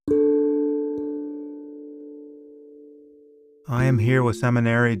I am here with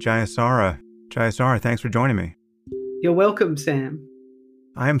Seminary Jayasara. Jayasara, thanks for joining me. You're welcome, Sam.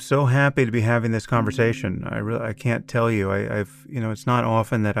 I am so happy to be having this conversation. I can't tell you. It's not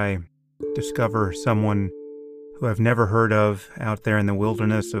often that I discover someone who I've never heard of out there in the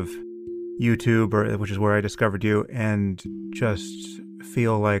wilderness of YouTube, which is where I discovered you, and just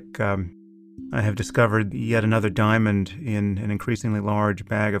feel like I have discovered yet another diamond in an increasingly large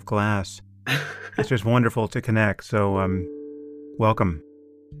bag of glass. It's just wonderful to connect. So, welcome.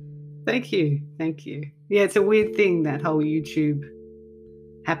 Thank you. Yeah, it's a weird thing, that whole YouTube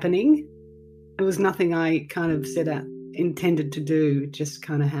happening. It was nothing I kind of intended to do. It just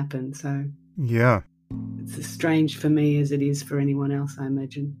kind of happened. So yeah, it's as strange for me as it is for anyone else, I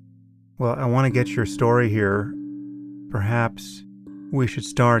imagine. Well, I want to get your story here. Perhaps we should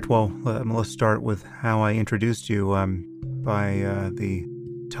start, let's start with how I introduced you by the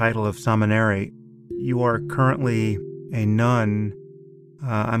title of Samaneri. You are currently a nun.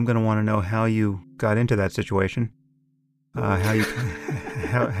 I'm going to want to know how you got into that situation,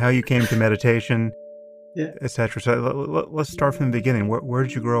 how you came to meditation, yeah, etc. So let's start from the beginning. Where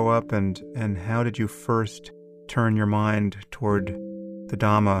did you grow up, and how did you first turn your mind toward the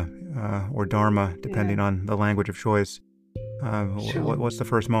Dhamma or Dharma, depending on the language of choice? Sure. What's the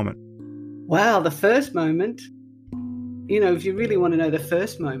first moment? Wow, the first moment. If you really want to know the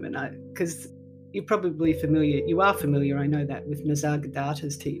first moment, because you're probably familiar. You are familiar, I know that, with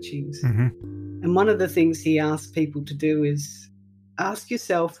Nisargadatta's teachings. Mm-hmm. And one of the things he asks people to do is ask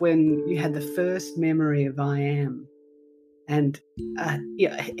yourself when you had the first memory of I am. And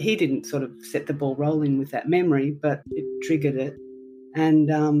he didn't sort of set the ball rolling with that memory, but it triggered it.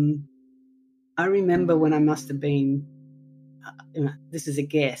 And I remember when I must have been, this is a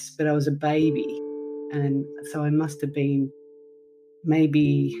guess, but I was a baby. And so I must have been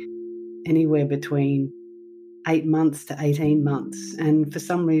maybe anywhere between 8 months to 18 months. And for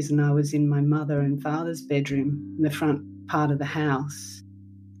some reason, I was in my mother and father's bedroom in the front part of the house.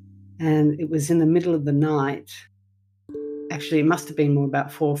 And it was in the middle of the night. Actually, it must have been more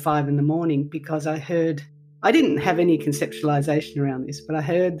about 4 or 5 in the morning, because I didn't have any conceptualization around this, but I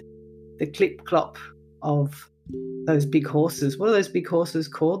heard the clip-clop of those big horses. What are those big horses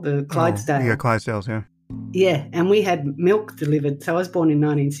called? The Clydesdale. Yeah, Clydesdales, yeah. Yeah, and we had milk delivered. So I was born in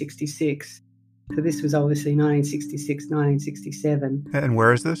 1966. So this was obviously 1966, 1967. And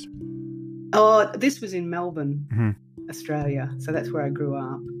where is this? Oh, this was in Melbourne, mm-hmm. Australia. So that's where I grew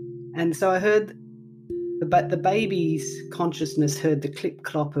up. And so I heard the baby's consciousness heard the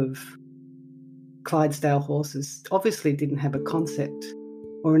clip-clop of Clydesdale horses. Obviously didn't have a concept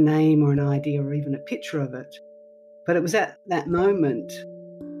or a name or an idea or even a picture of it. But it was at that moment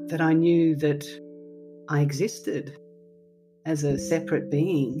that I knew that I existed as a separate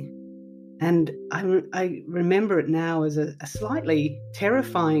being. And I remember it now as a slightly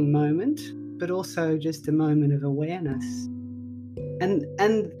terrifying moment, but also just a moment of awareness. And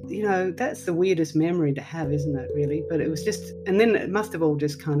that's the weirdest memory to have, isn't it, really? But it was just, and then it must have all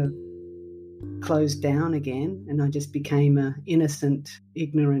just kind of closed down again, and I just became an innocent,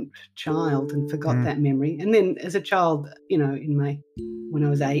 ignorant child and forgot that memory. And then as a child, when I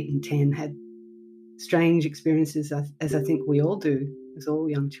was 8 and 10, had strange experiences, as I think we all do, as all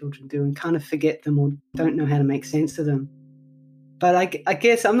young children do, and kind of forget them or don't know how to make sense of them. But I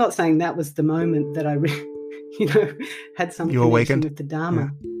guess I'm not saying that was the moment that I had some you connection awakened with the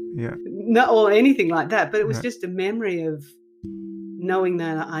Dharma. Yeah. No, or anything like that. But it was just a memory of knowing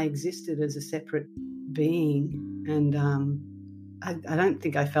that I existed as a separate being. And I don't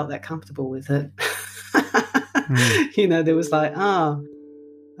think I felt that comfortable with it. There was like, oh,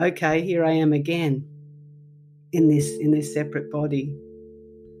 okay, here I am again in this separate body.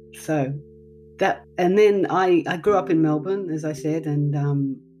 So that, and then I grew up in Melbourne, as I said, and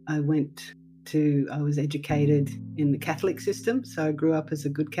I was educated in the Catholic system. So I grew up as a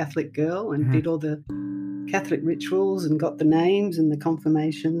good Catholic girl and did all the Catholic rituals and got the names and the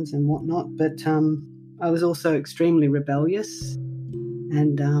confirmations and whatnot. But I was also extremely rebellious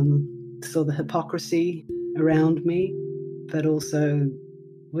and saw the hypocrisy around me, but also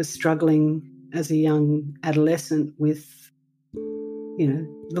was struggling as a young adolescent with,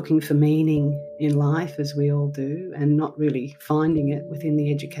 looking for meaning in life, as we all do, and not really finding it within the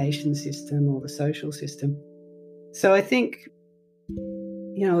education system or the social system. So I think,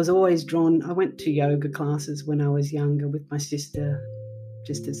 I was always drawn. I went to yoga classes when I was younger with my sister,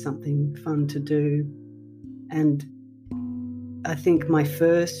 just as something fun to do. And I think my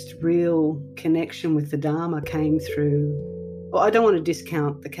first real connection with the Dharma came through, well, I don't want to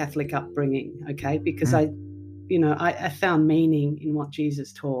discount the Catholic upbringing, okay, because I found meaning in what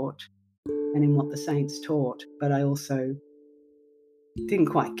Jesus taught and in what the saints taught, but I also didn't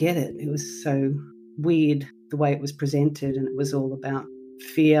quite get it. It was so weird the way it was presented, and it was all about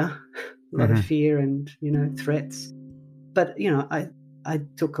fear, a lot of fear and, threats. But, I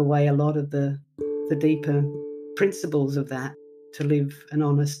took away a lot of the deeper principles of that, to live an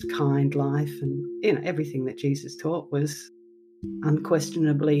honest, kind life. And, everything that Jesus taught was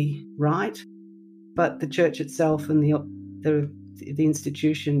unquestionably right. But the church itself and the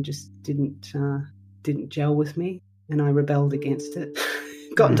institution just didn't gel with me, and I rebelled against it.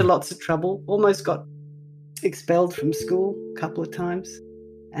 Got into lots of trouble, almost got expelled from school a couple of times.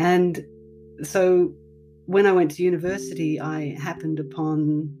 And so when I went to university, I happened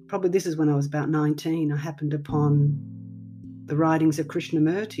upon, probably this is when I was about 19, I happened upon the writings of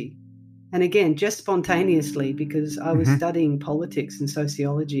Krishnamurti. And again, just spontaneously, because I was studying politics and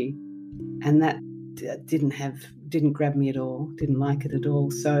sociology, and that didn't grab me at all, didn't like it at all.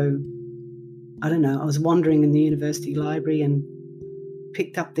 So I don't know, I was wandering in the university library and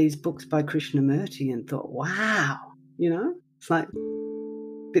picked up these books by Krishnamurti and thought, wow, it's like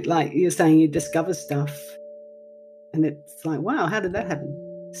a bit like you're saying, you discover stuff and it's like, wow, how did that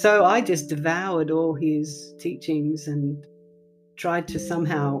happen? So I just devoured all his teachings and tried to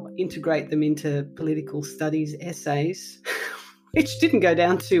somehow integrate them into political studies essays, which didn't go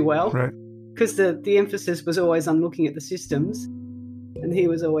down too well, because the emphasis was always on looking at the systems, and he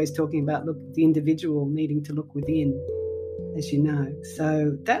was always talking about the individual needing to look within, as you know.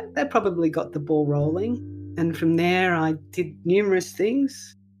 So that probably got the ball rolling, and from there I did numerous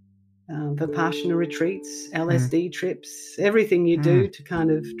things, Vipassana retreats, LSD trips, everything you do to kind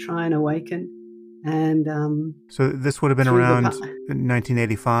of try and awaken. And so this would have been around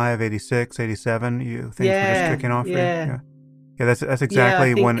 1985, 86, 87. Things were just kicking off. Yeah, that's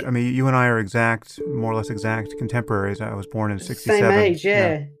exactly when. I mean, you and I are more or less exact contemporaries. I was born in 67. Same age,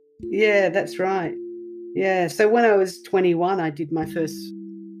 yeah, that's right. Yeah, so when I was 21, I did my first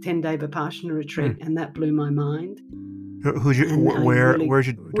 10-day Vipassana retreat, and that blew my mind. Where'd you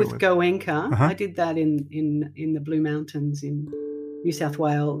do it? With Goenka. I did that in the Blue Mountains in New South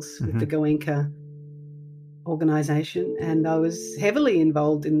Wales with the Goenka organisation, and I was heavily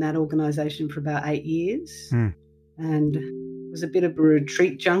involved in that organisation for about 8 years, and was a bit of a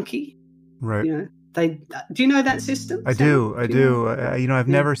retreat junkie. Right. Do you know that system? I do. I've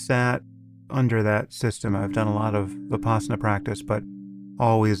never sat under that system. I've done a lot of Vipassana practice, but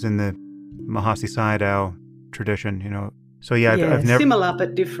always in the Mahasi Sayadaw tradition. So I've never, similar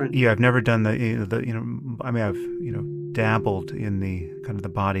but different. Yeah, I've never done I've dabbled in the kind of the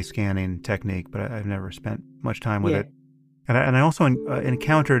body scanning technique, but I've never spent much time with it. And I also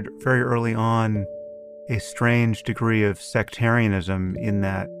encountered very early on a strange degree of sectarianism in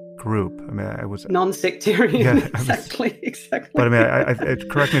that group. I mean, I was non-sectarian. Exactly. But I mean,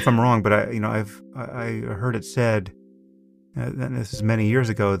 correct me if I'm wrong, but I heard it said, and this is many years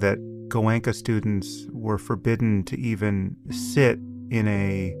ago, that Goenka students were forbidden to even sit in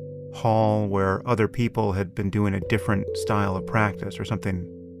a hall where other people had been doing a different style of practice or something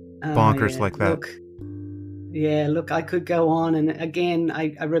bonkers like that. Look, I could go on, and again,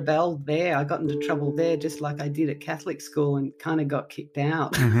 I rebelled there. I got into trouble there, just like I did at Catholic school, and kind of got kicked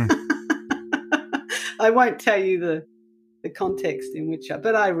out. I won't tell you the context in which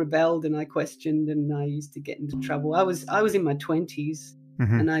but I rebelled and I questioned, and I used to get into trouble. I was in my 20s.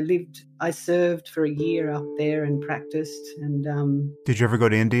 And I served for a year up there and practiced. And did you ever go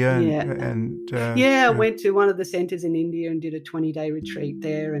to India? I went to one of the centres in India and did a 20-day retreat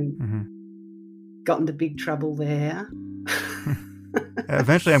there, and got into big trouble there.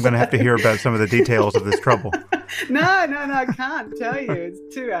 Eventually, I'm going to have to hear about some of the details of this trouble. No, I can't tell you.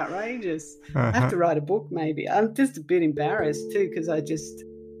 It's too outrageous. I have to write a book, maybe. I'm just a bit embarrassed too, because I'm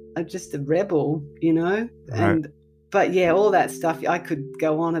just a rebel, Right. But yeah, all that stuff, I could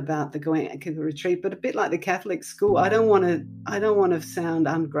go on about the Goenka retreat, but a bit like the Catholic school, I don't want to sound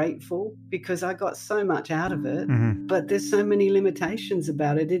ungrateful, because I got so much out of it, but there's so many limitations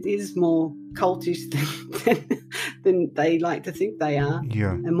about it. It is more cultish than they like to think they are,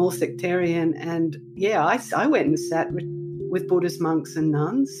 and more sectarian. And I went and sat with Buddhist monks and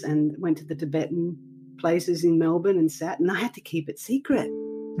nuns, and went to the Tibetan places in Melbourne and sat, and I had to keep it secret.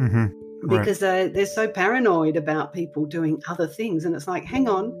 Because they're so paranoid about people doing other things. And it's like, hang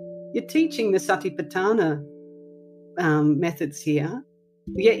on, you're teaching the Satipatthana methods here,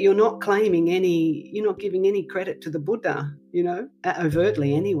 yet you're not giving any credit to the Buddha,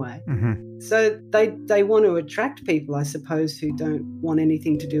 overtly anyway. So they want to attract people, I suppose, who don't want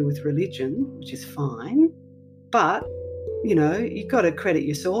anything to do with religion, which is fine. But, you've got to credit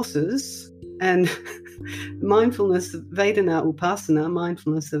your sources. And mindfulness, Vedana Upasana,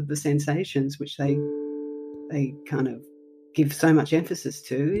 mindfulness of the sensations, which they kind of give so much emphasis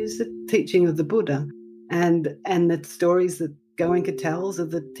to is the teaching of the Buddha and the stories that Goenka tells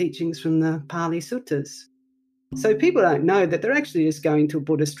of the teachings from the Pali Suttas. So people don't know that they're actually just going to a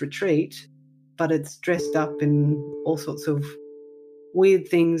Buddhist retreat, but it's dressed up in all sorts of weird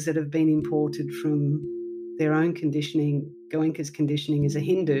things that have been imported from their own conditioning. Goenka's conditioning is a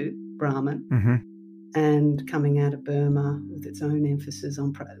Hindu Brahmin, and coming out of Burma with its own emphasis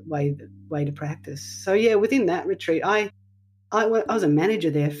on way to practice. So yeah, within that retreat, I was a manager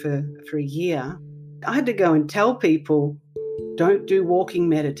there for a year. I had to go and tell people, don't do walking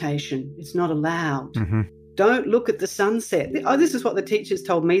meditation. It's not allowed. Don't look at the sunset. Oh, this is what the teachers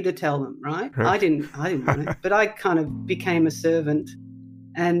told me to tell them, right? I didn't want it, but I kind of became a servant.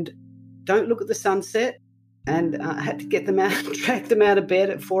 And don't look at the sunset. And I had to get them out, drag them out of bed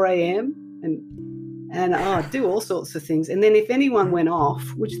at 4 a.m. and do all sorts of things. And then if anyone went off,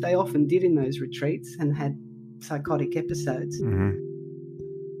 which they often did in those retreats and had psychotic episodes,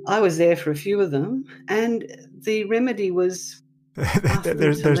 I was there for a few of them, and the remedy was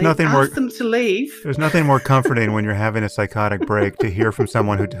there's nothing more. Ask them to leave. There's nothing more comforting when you're having a psychotic break to hear from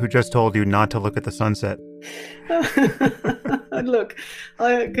someone who just told you not to look at the sunset. Look,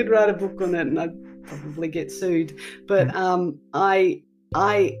 I could write a book on it, and I'd probably get sued. But I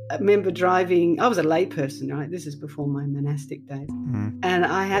remember driving. I was a layperson, right? This is before my monastic days, and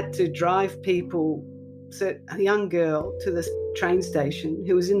I had to drive people. So a young girl to the train station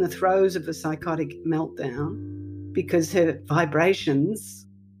who was in the throes of a psychotic meltdown because her vibrations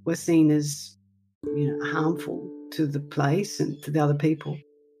were seen as, harmful to the place and to the other people,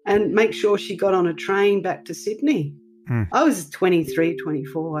 and make sure she got on a train back to Sydney. I was 23,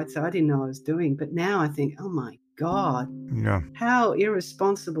 24, so I didn't know what I was doing. But now I think, oh my God, how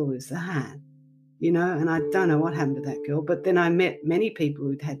irresponsible is that? And I don't know what happened to that girl. But then I met many people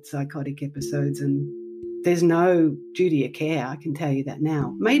who'd had psychotic episodes, and there's no duty of care. I can tell you that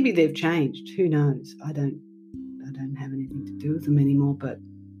now. Maybe they've changed. Who knows? I don't have anything to do with them anymore. But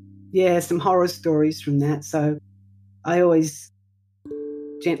yeah, some horror stories from that. So I always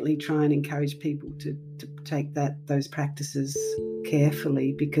gently try and encourage people to take those practices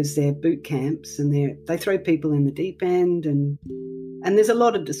carefully, because they're boot camps and they throw people in the deep end, and there's a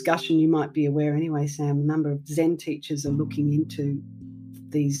lot of discussion. You might be aware anyway, Sam, a number of Zen teachers are looking into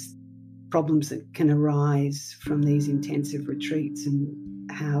these problems that can arise from these intensive retreats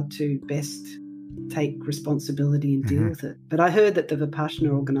and how to best take responsibility and deal with it. But I heard that the Vipassana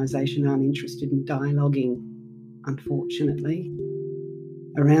organisation aren't interested in dialoguing, unfortunately,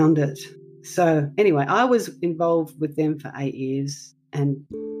 around it. So anyway, I was involved with them for 8 years, and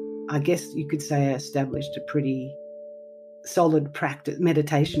I guess you could say I established a pretty solid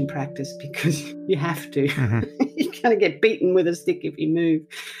meditation practice, because you have to. You're going to get beaten with a stick if you move.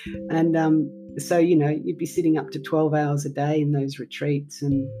 And so, you'd be sitting up to 12 hours a day in those retreats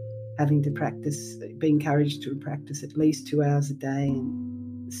and having to practice, be encouraged to practice at least 2 hours a day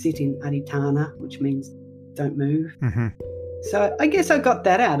and sit in aditana, which means don't move. So I guess I got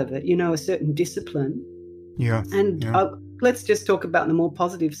that out of it, a certain discipline. Yeah. And let's just talk about the more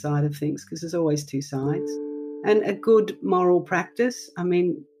positive side of things, because there's always two sides. And a good moral practice. I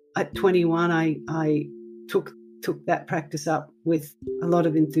mean, at 21, I took that practice up with a lot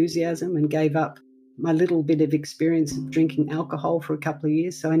of enthusiasm and gave up my little bit of experience of drinking alcohol for a couple of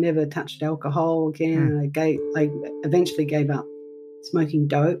years. So I never touched alcohol again. I eventually gave up smoking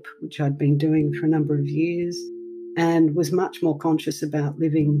dope, which I'd been doing for a number of years, and was much more conscious about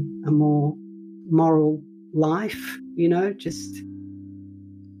living a more moral life, just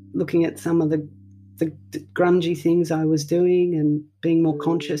looking at some of the grungy things I was doing and being more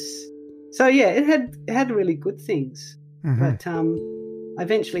conscious. So yeah, it had really good things. But I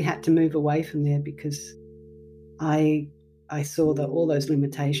eventually had to move away from there because I saw all those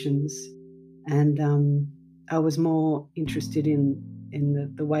limitations, and I was more interested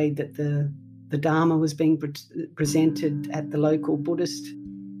in the way that the Dharma was being presented at the local Buddhist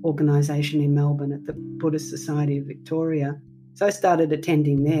organisation in Melbourne, at the Buddhist Society of Victoria. So I started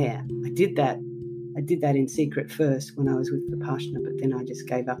attending there. I did that in secret first when I was with Vipassana, but then I just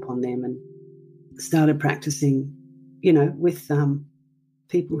gave up on them and started practicing, with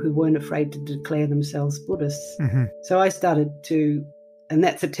people who weren't afraid to declare themselves Buddhists. So I started to, and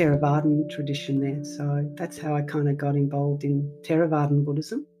that's a Theravadan tradition there. So that's how I kind of got involved in Theravadan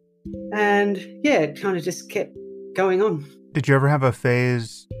Buddhism. And yeah, it kind of just kept going on. Did you ever have a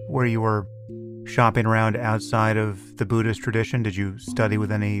phase where you were shopping around outside of the Buddhist tradition? Did you study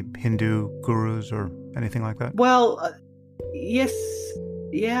with any Hindu gurus or anything like that? Well, yes.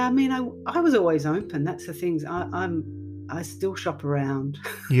 Yeah, I mean, I was always open. That's the thing. I still shop around.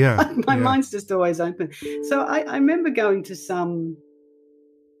 Yeah. My mind's just always open. So I remember going to some.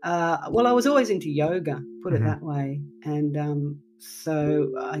 Well, I was always into yoga, put it that way, and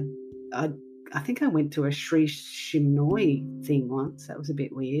so I think I went to a Sri Shimnoi thing once. That was a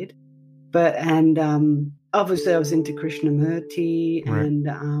bit weird, but obviously I was into Krishnamurti, Right.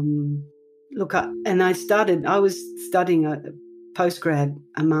 and I was studying a postgrad,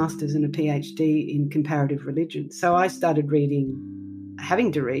 a master's and a PhD in comparative religion. So I started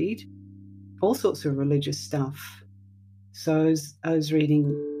having to read all sorts of religious stuff. So I was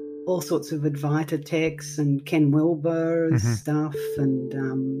reading all sorts of Advaita texts and Ken Wilber's stuff, and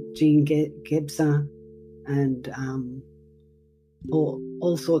Jean Gebser, and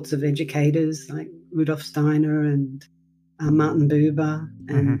all sorts of educators like Rudolf Steiner and Martin Buber,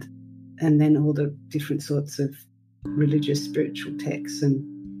 and then all the different sorts of religious spiritual texts. And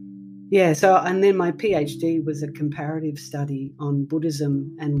then my PhD was a comparative study on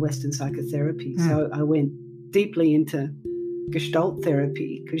Buddhism and Western psychotherapy. So I went deeply into Gestalt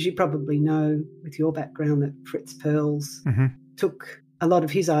therapy, because you probably know with your background that Fritz Perls took a lot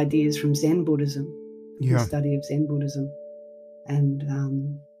of his ideas from Zen Buddhism, the study of Zen Buddhism, and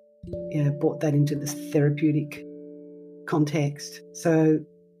brought that into the therapeutic context. So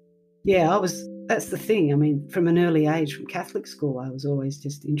that's the thing. I mean, from an early age, from Catholic school, I was always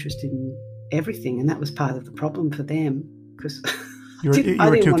just interested in everything, and that was part of the problem for them, because you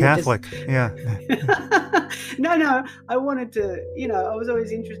were too Catholic. No, I wanted to, I was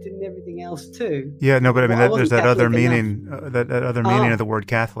always interested in everything else too. Yeah, no, but I mean, there's that other meaning, that other meaning of the word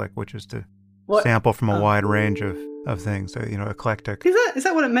Catholic, which is to sample from a wide range of things. So, eclectic. Is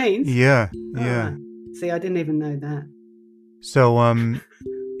that what it means? Yeah. See, I didn't even know that. So,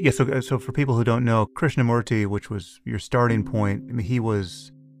 so for people who don't know, Krishnamurti, which was your starting point, I mean,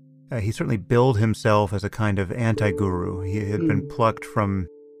 he certainly billed himself as a kind of anti-guru. He had been plucked from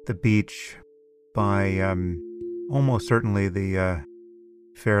the beach by almost certainly the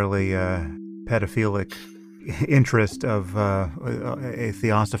fairly pedophilic interest of a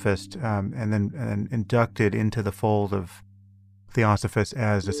theosophist, and then inducted into the fold of theosophists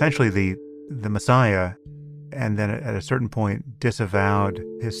as essentially the Messiah, and then at a certain point disavowed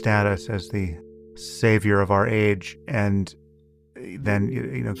his status as the savior of our age, and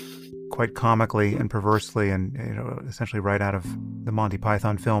then quite comically and perversely, and essentially right out of the Monty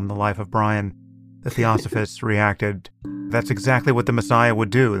Python film The Life of Brian, the Theosophists reacted, that's exactly what the Messiah would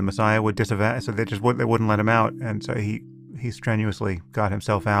do. The Messiah would disavow, so they wouldn't let him out, and so he strenuously got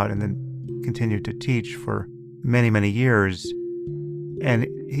himself out, and then continued to teach for many, many years. And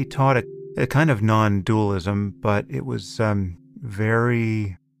he taught a kind of non-dualism, but it was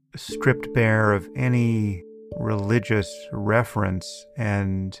very stripped bare of any religious reference.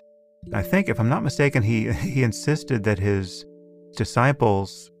 And I think, if I'm not mistaken, he insisted that his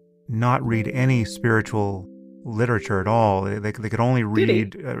disciples not read any spiritual literature at all. They could only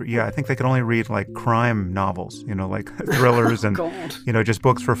read, I think they could only read like crime novels, like thrillers and, just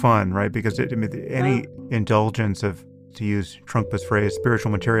books for fun, right? Because any indulgence of, to use Trungpa's phrase,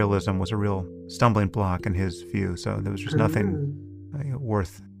 spiritual materialism was a real stumbling block in his view. So there was just nothing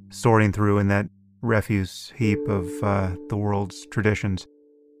worth sorting through in that refuse heap of the world's traditions.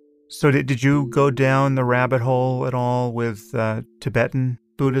 So did you go down the rabbit hole at all with Tibetan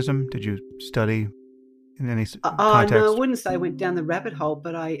Buddhism? Did you study in any context? No, I wouldn't say I went down the rabbit hole,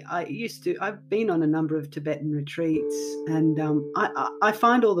 but I've been on a number of Tibetan retreats, and I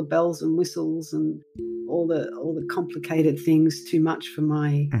find all the bells and whistles and all the complicated things too much for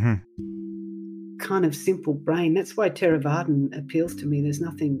my kind of simple brain. That's why Theravada appeals to me. There's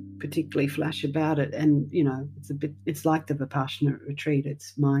nothing particularly flash about it, and it's like the Vipassana retreat.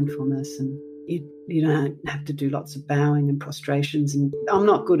 It's mindfulness, and you don't have to do lots of bowing and prostrations, and I'm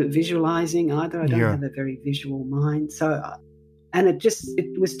not good at visualizing either. I don't have a very visual mind, so and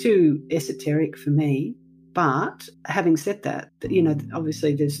it was too esoteric for me. But having said that,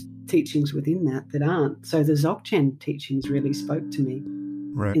 obviously there's teachings within that aren't. So the Dzogchen teachings really spoke to me,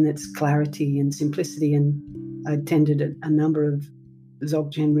 right, in its clarity and simplicity. And I attended a number of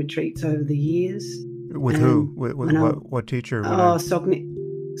Dzogchen retreats over the years. With who? What teacher?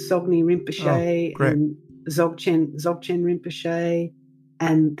 Sogni Rinpoche and Dzogchen Rinpoche,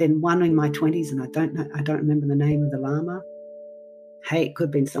 and then one in my 20s, and I don't remember the name of the Lama. Hey, it could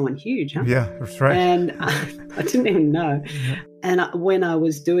have been someone huge, huh? Yeah, that's right. And I didn't even know. Yeah. And when I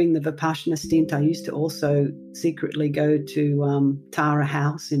was doing the Vipassana stint, I used to also secretly go to Tara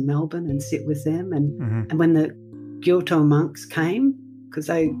House in Melbourne and sit with them. And when the Gyuto monks came, because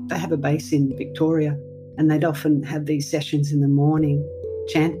they have a base in Victoria, and they'd often have these sessions in the morning,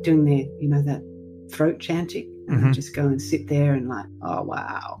 doing their, that throat chanting. And I'd just go and sit there and like, oh,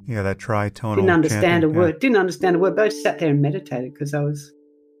 wow. Yeah, that tritonal Didn't understand chanting, a word. Didn't understand a word, but I just sat there and meditated because I was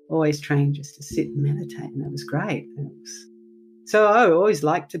always trained just to sit and meditate, and it was great. So I always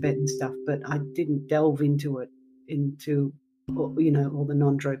liked Tibetan stuff, but I didn't delve into it, all the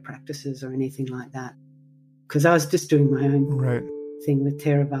non-drug practices or anything like that, because I was just doing my own thing with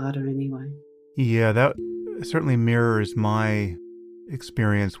Theravada anyway. Yeah, that certainly mirrors my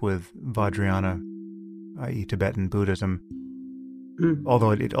experience with Vajrayana, i.e. Tibetan Buddhism.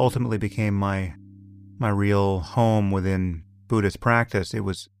 Although it ultimately became my real home within Buddhist practice, it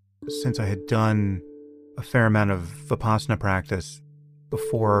was since I had done a fair amount of Vipassana practice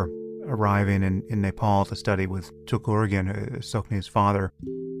before arriving in Nepal to study with Tulku Urgyen, Sokne's father.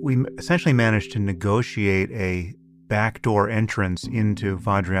 We essentially managed to negotiate a backdoor entrance into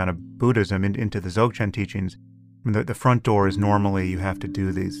Vajrayana Buddhism, into the Dzogchen teachings. I mean, the front door is normally you have to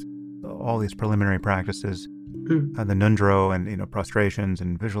do all these preliminary practices, the Nundro and prostrations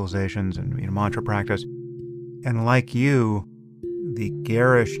and visualizations and mantra practice. And like you, the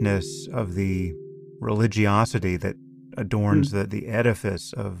garishness of the religiosity that adorns the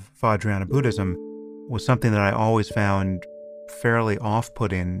edifice of Vajrayana Buddhism was something that I always found fairly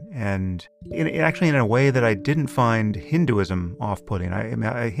off-putting, and actually in a way that I didn't find Hinduism off-putting.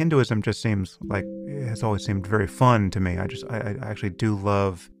 Hinduism just seems like it has always seemed very fun to me. I actually do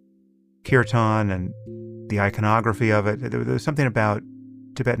love kirtan and the iconography of it. There's something about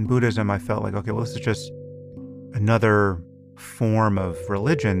Tibetan Buddhism I felt like, okay, well, this is just another form of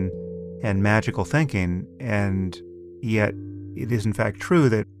religion and magical thinking, and yet it is in fact true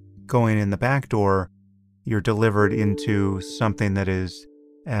that going in the back door, you're delivered into something that is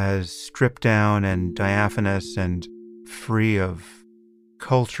as stripped down and diaphanous and free of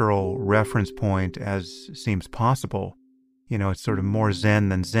cultural reference point as seems possible. It's sort of more Zen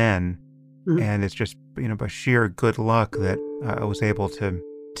than Zen. And it's just, by sheer good luck that I was able to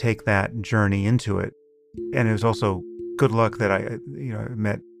take that journey into it. And it was also good luck that I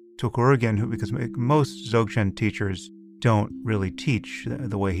met Tulku Urgyen, because most Dzogchen teachers don't really teach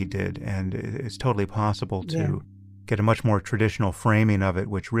the way he did, and it's totally possible to get a much more traditional framing of it,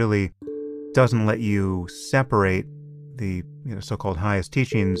 which really doesn't let you separate the so-called highest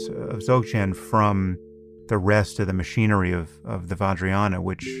teachings of Dzogchen from the rest of the machinery of the Vajrayana,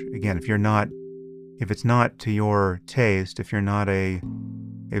 which, again, if it's not to your taste, if you're not a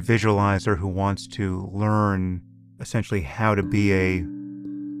visualizer who wants to learn essentially how to be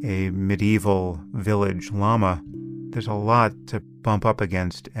a medieval village lama, there's a lot to bump up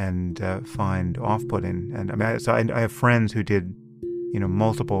against and find off-putting. And I have friends who did,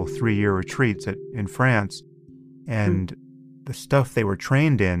 multiple 3-year retreats in France, and the stuff they were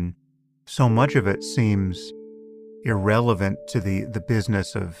trained in, so much of it seems irrelevant to the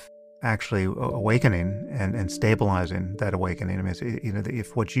business of actually awakening and stabilizing that awakening. I mean,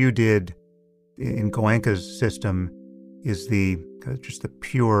 if what you did in Goenka's system is just the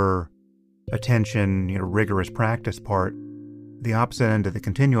pure attention, rigorous practice part, the opposite end of the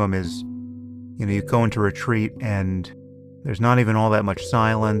continuum is, you go into retreat and there's not even all that much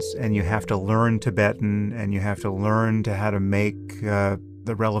silence, and you have to learn Tibetan, and you have to learn how to make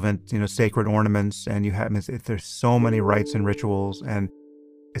the relevant, sacred ornaments, and there's so many rites and rituals, and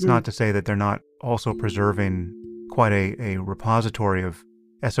it's not to say that they're not also preserving quite a repository of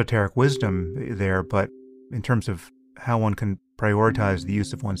esoteric wisdom there, but in terms of how one can prioritize the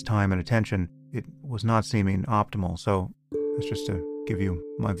use of one's time and attention, it was not seeming optimal. So that's just to give you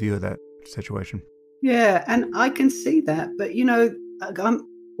my view of that situation. Yeah, and I can see that, but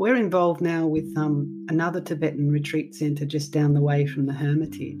we're involved now with another Tibetan retreat center just down the way from the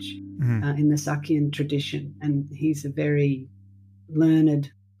Hermitage, in the Sakyan tradition, and he's a very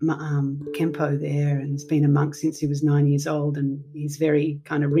learned Khenpo there, and has been a monk since he was 9 years old, and he's very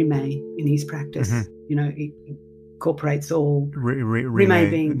kind of Rime in his practice. He incorporates all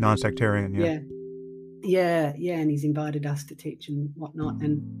Rime being non-sectarian. Yeah, and he's invited us to teach and whatnot.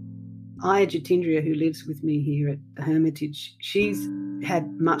 And Aya Jatindriya, who lives with me here at the Hermitage, she's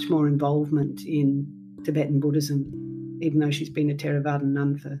had much more involvement in Tibetan Buddhism, even though she's been a Theravada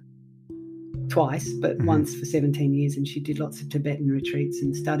nun for twice, but once for 17 years, and she did lots of Tibetan retreats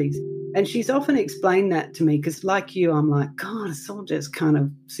and studies. And she's often explained that to me, because like you, I'm like, God, it's all just kind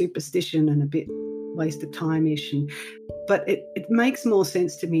of superstition and a bit waste of time-ish. But it makes more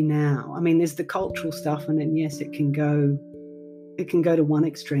sense to me now. I mean, there's the cultural stuff, and then yes, it can go to one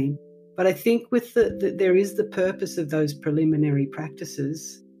extreme. But I think with there is the purpose of those preliminary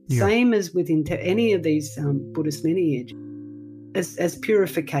practices, same as within any of these Buddhist lineage. as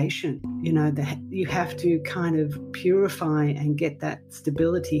purification. You have to kind of purify and get that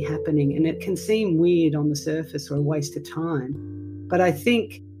stability happening. And it can seem weird on the surface or a waste of time, but I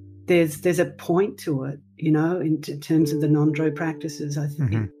think there's a point to it, in terms of the non-dro practices. I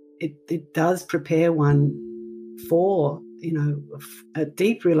think it does prepare one for, a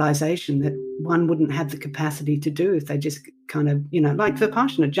deep realization that one wouldn't have the capacity to do if they just kind of, like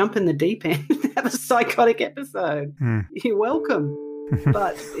Vipassana, jump in the deep end, have a psychotic episode. You're welcome.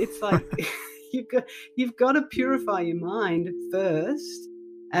 But it's like you've got to purify your mind first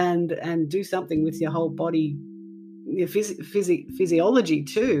and do something with your whole body, your physiology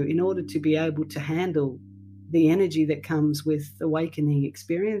too, in order to be able to handle the energy that comes with awakening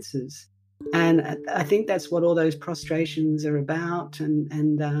experiences. And I think that's what all those prostrations are about, and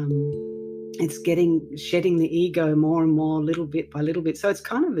it's shedding the ego more and more, little bit by little bit. So it's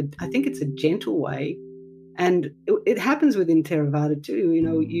kind of I think it's a gentle way, and it happens within Theravada too.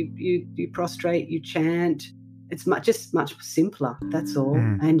 You prostrate, you chant. It's much simpler. That's all,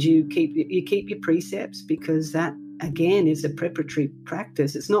 and you keep your precepts, because that again is a preparatory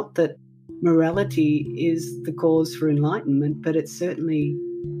practice. It's not that morality is the cause for enlightenment, but it's certainly,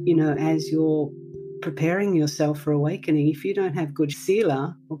 as you're preparing yourself for awakening, if you don't have good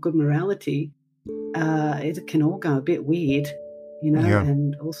sila or good morality, it can all go a bit weird,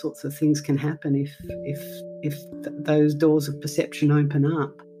 and all sorts of things can happen if those doors of perception open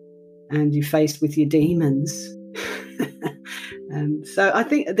up and you're faced with your demons. And so I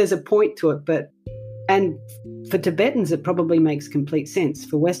think there's a point to it, and for Tibetans it probably makes complete sense.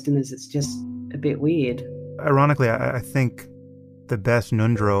 For Westerners it's just a bit weird. Ironically, I think the best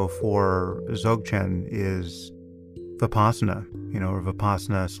nundro for Dzogchen is Vipassana, or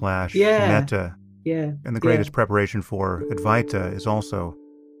Vipassana / metta. Yeah. And the greatest preparation for Advaita is also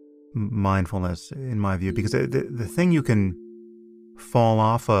mindfulness, in my view, because the thing you can fall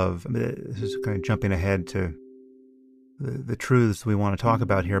off of, this is kind of jumping ahead to the truths we want to talk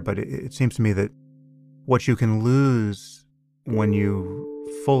about here, but it seems to me that what you can lose when you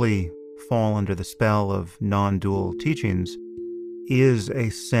fully fall under the spell of non-dual teachings is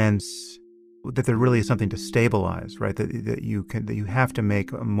a sense that there really is something to stabilize, right? That you have to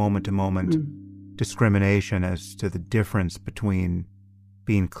make a moment-to-moment discrimination as to the difference between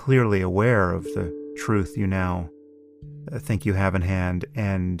being clearly aware of the truth you now think you have in hand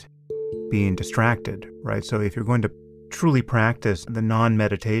and being distracted, right? So if you're going to truly practice the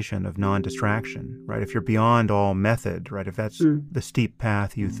non-meditation of non-distraction, right? If you're beyond all method, right? If that's the steep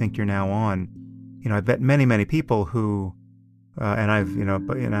path you think you're now on, I've met many, many people who, and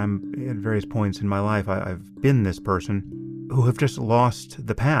I'm at various points in my life, I've been this person who have just lost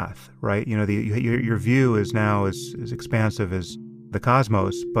the path, right? Your view is now as expansive as the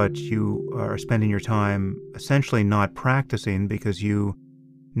cosmos, but you are spending your time essentially not practicing because you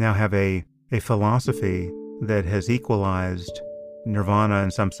now have a philosophy that has equalized nirvana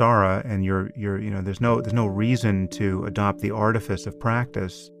and samsara, and there's no reason to adopt the artifice of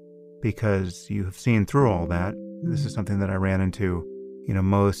practice because you have seen through all that. This is something that I ran into,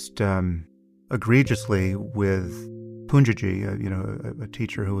 most egregiously with Punjaji, a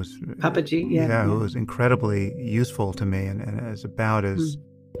teacher who was Papaji, who was incredibly useful to me, and as about as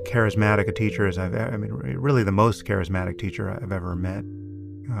charismatic a teacher as really the most charismatic teacher I've ever met,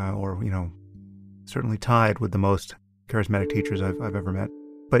 or certainly tied with the most charismatic teachers I've ever met.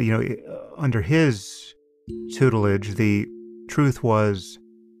 But under his tutelage, the truth was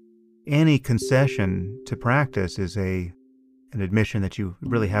any concession to practice is an admission that you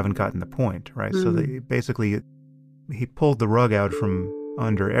really haven't gotten the point, right? So basically, he pulled the rug out from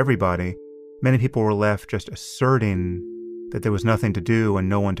under everybody. Many people were left just asserting that there was nothing to do and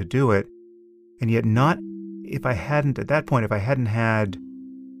no one to do it, and yet if I hadn't had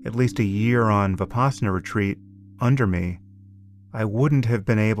at least a year on Vipassana retreat under me, I wouldn't have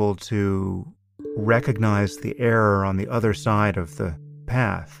been able to recognize the error on the other side of the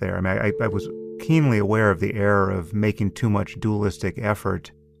path there. I was keenly aware of the error of making too much dualistic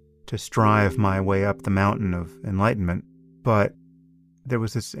effort to strive my way up the mountain of enlightenment, but there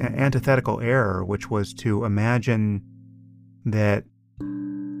was this antithetical error, which was to imagine that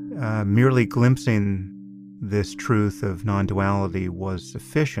merely glimpsing this truth of non-duality was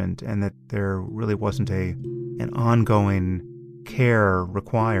sufficient, and that there really wasn't an ongoing care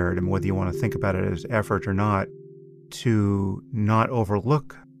required, and whether you want to think about it as effort or not, to not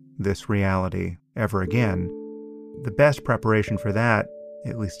overlook this reality ever again. The best preparation for that,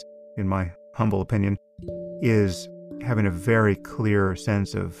 at least in my humble opinion, is having a very clear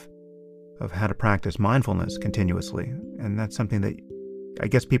sense of how to practice mindfulness continuously. And that's something that I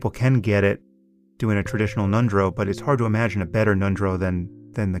guess people can get it doing a traditional nundro, but it's hard to imagine a better nundro than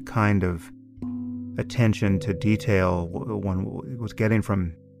the kind of attention to detail one was getting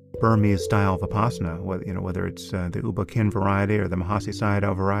from Burmese style Vipassana, whether it's the U Ba Khin variety or the Mahasi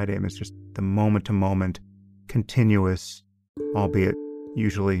Sayadaw variety. I mean, it's just the moment-to-moment, continuous, albeit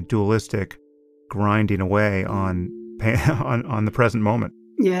usually dualistic, grinding away on the present moment.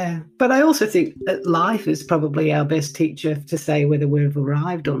 Yeah, but I also think that life is probably our best teacher to say whether we've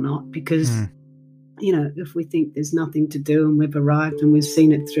arrived or not, because, if we think there's nothing to do and we've arrived and we've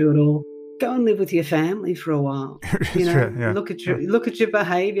seen it through it all, go and live with your family for a while. True, yeah. Look at your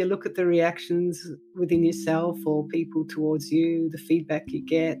behavior, look at the reactions within yourself or people towards you, the feedback you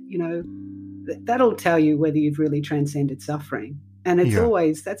get. That'll tell you whether you've really transcended suffering. And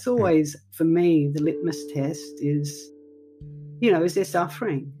that's always for me the litmus test is, is there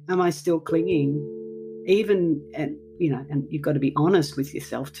suffering? Am I still clinging? And you've got to be honest with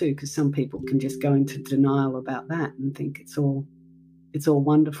yourself too, because some people can just go into denial about that and think it's all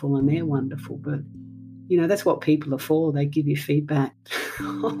wonderful and they're wonderful. But, that's what people are for. They give you feedback,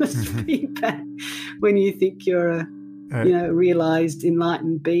 honest feedback, when you think you're a realized,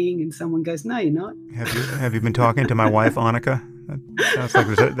 enlightened being and someone goes, no, you're not. Have you been talking to my wife, Annika? That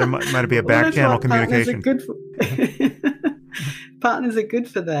sounds like there might be a back channel communication. Partners are good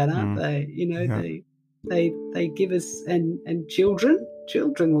for that, aren't they? They give us, and children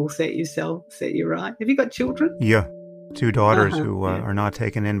will set you right. Have you got children? Yeah. 2 daughters who are not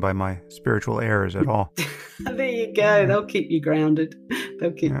taken in by my spiritual errors at all. There you go. They'll keep you grounded.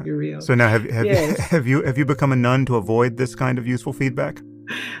 They'll keep you real. So now, have you become a nun to avoid this kind of useful feedback?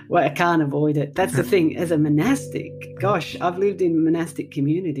 Well, I can't avoid it. That's the thing. As a monastic, gosh, I've lived in monastic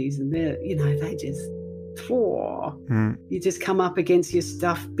communities, and they just, you just come up against your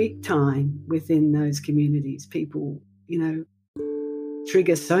stuff big time within those communities. People,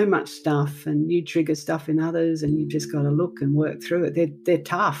 trigger so much stuff, and you trigger stuff in others, and you've just got to look and work through it. They're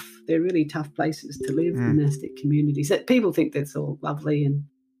tough. They're really tough places to live, monastic communities. That people think that's all lovely and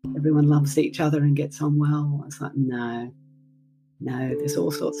everyone loves each other and gets on well. It's like, no, there's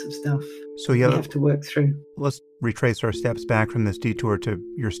all sorts of stuff you have to work through. Let's retrace our steps back from this detour to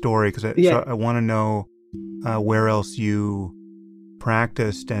your story, because I want to know where else you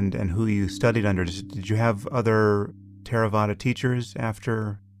practiced and who you studied under. Did you have other Theravada teachers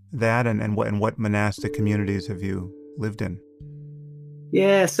after that, and what monastic communities have you lived in?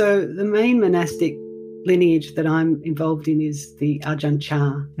 Yeah, so the main monastic lineage that I'm involved in is the Ajahn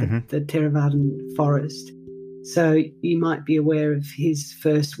Chah, the Theravadan forest. So you might be aware of his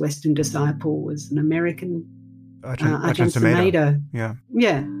first Western disciple was an American, Ajahn Sumedho.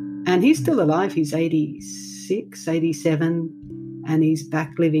 Yeah, and he's still alive. He's 86, 87. And he's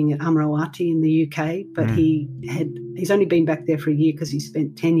back living at Amaravati in the UK, but he's only been back there for a year because he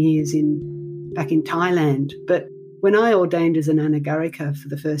spent 10 years back in Thailand. But when I ordained as an anagarika for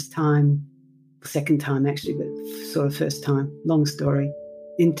the first time, second time actually, but sort of first time, long story,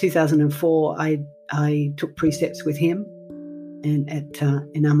 in 2004, I took precepts with him in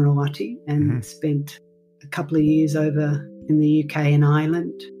Amaravati and spent a couple of years over in the UK and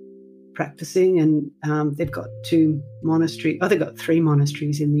Ireland practicing, and they've got 2 monasteries. They've got 3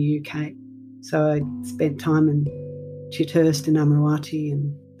 monasteries in the UK. So I spent time in Chithurst and Amaravati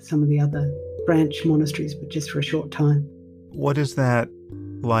and some of the other branch monasteries, but just for a short time. What is that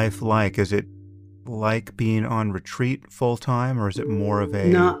life like? Is it like being on retreat full time, or is it more of a...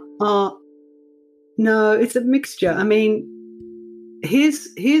 No, it's a mixture. I mean, his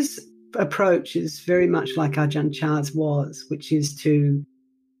approach is very much like Ajahn Chah's was, which is to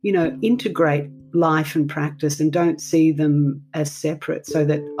integrate life and practice and don't see them as separate, so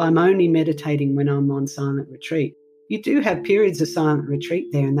that I'm only meditating when I'm on silent retreat. You do have periods of silent retreat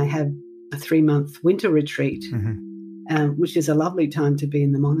there, and they have a 3-month winter retreat, which is a lovely time to be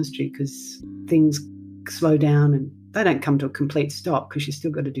in the monastery because things slow down and they don't come to a complete stop because you still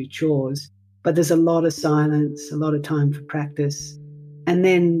got to do chores. But there's a lot of silence, a lot of time for practice. And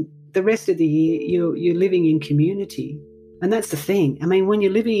then the rest of the year, you're living in community. And that's the thing. I mean, when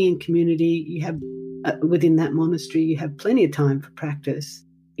you're living in community, you have, within that monastery, you have plenty of time for practice,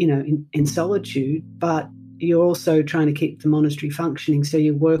 in solitude, but you're also trying to keep the monastery functioning. So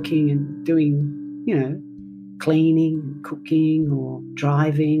you're working and doing, cleaning, cooking or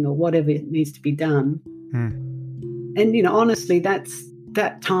driving or whatever it needs to be done. And, honestly,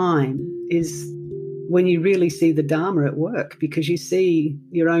 that time is when you really see the Dharma at work, because you see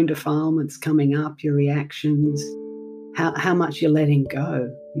your own defilements coming up, your reactions, how much you're letting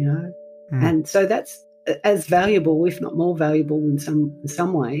go, And so that's as valuable, if not more valuable in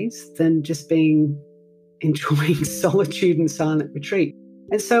some ways, than just enjoying solitude and silent retreat.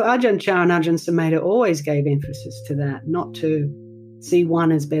 And so Ajahn Chah and Ajahn Sumedho always gave emphasis to that, not to see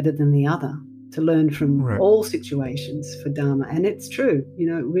one as better than the other, to learn from all situations for Dharma. And it's true,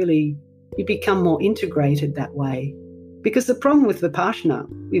 really, you become more integrated that way. Because the problem with Vipassana,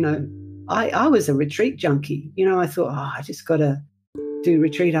 I was a retreat junkie. I thought, I just got to do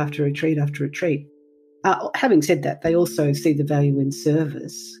retreat after retreat after retreat. Having said that, they also see the value in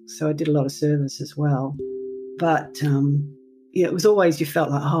service. So I did a lot of service as well. But it was always, you felt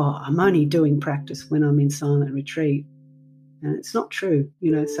like, I'm only doing practice when I'm in silent retreat. And it's not true,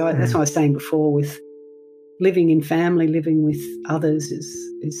 So that's what I was saying before, with living in family, living with others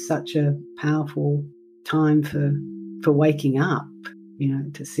is such a powerful time for waking up,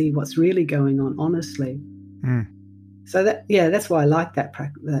 to see what's really going on honestly. So that's why I like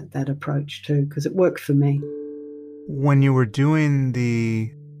that approach too, because it worked for me. When you were doing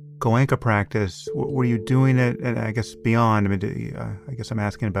the Goenka practice, were you doing it, and I guess beyond, I guess I'm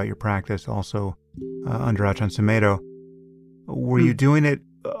asking about your practice also under Ajahn Sumedho, were you doing it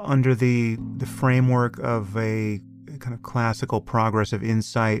under the framework of a kind of classical progressive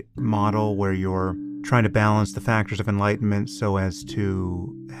insight model where you're trying to balance the factors of enlightenment so as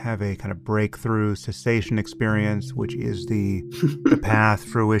to have a kind of breakthrough cessation experience, which is the path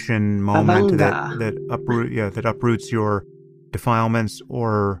fruition moment that uproots your defilements,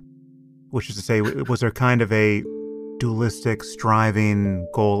 or which is to say, was there kind of a dualistic, striving,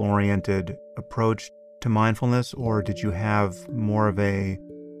 goal-oriented approach to mindfulness, or did you have more of what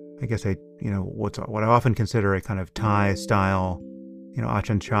I often consider a kind of Thai style,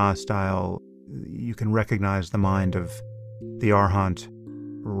 Ajahn Chah style? You can recognize the mind of the Arhat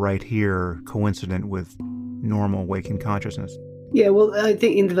right here, coincident with normal waking consciousness. Yeah, well, I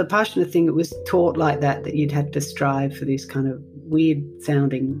think in the Vipassana thing, it was taught like that you'd have to strive for this kind of weird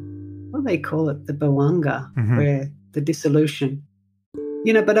sounding, what do they call it, the bhavanga, where the dissolution.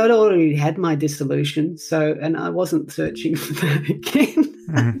 But I'd already had my dissolution, and I wasn't searching for that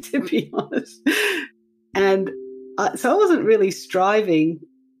again, to be honest. And so I wasn't really striving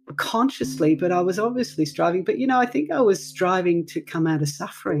consciously, but I was obviously striving. But, I think I was striving to come out of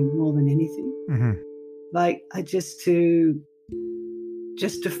suffering more than anything. Like just to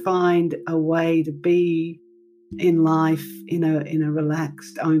find a way to be in life in a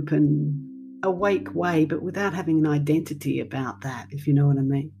relaxed, open, awake way, but without having an identity about that, if you know what I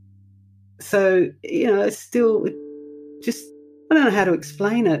mean. So, it's still just, I don't know how to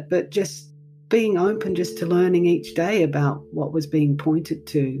explain it, but just being open just to learning each day about what was being pointed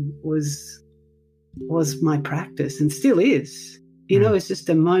to was my practice, and still is. It's just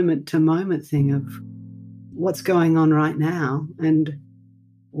a moment-to-moment thing of what's going on right now, and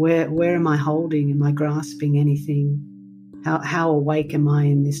where am I holding? Am I grasping anything? How awake am I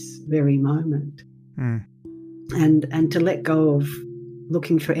in this very moment? And to let go of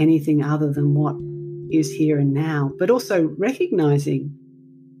looking for anything other than what is here and now, but also recognizing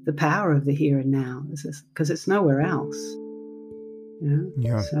the power of the here and now, because it's nowhere else.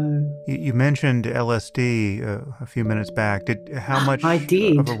 Yeah. So you mentioned LSD a few minutes back. How much I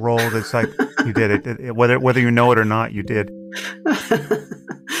did. of a role did you did, whether you know it or not, you did.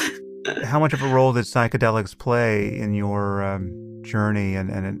 How much of a role did psychedelics play in your journey,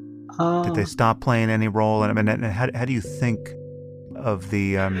 and did they stop playing any role? And how do you think of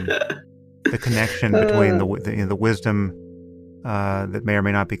the connection between the wisdom that may or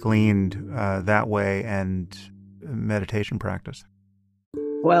may not be gleaned that way and meditation practice?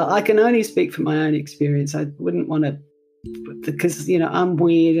 Well, I can only speak from my own experience. I wouldn't want to, because I'm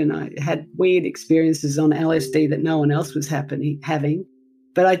weird, and I had weird experiences on LSD that no one else was having.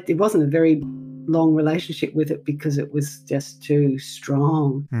 But it wasn't a very long relationship with it because it was just too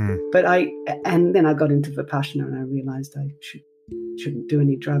strong. But then I got into Vipassana and I realized I shouldn't do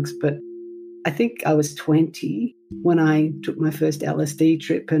any drugs. But I think I was 20 when I took my first LSD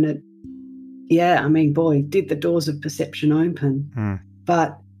trip, and did the doors of perception open.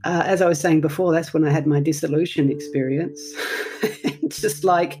 But as I was saying before, that's when I had my dissolution experience. It's just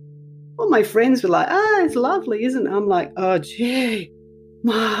like, all my friends were like, it's lovely, isn't it? I'm like, oh, gee.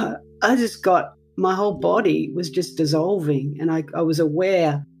 I just got, my whole body was just dissolving, and I was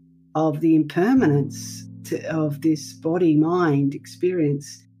aware of the impermanence of this body-mind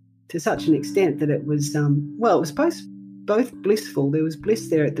experience to such an extent that it was, it was both blissful. There was bliss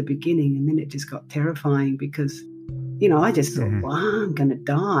there at the beginning, and then it just got terrifying because, I just thought, I'm going to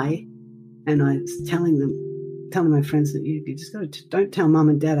die. And I was telling my friends that you just got to, don't tell mum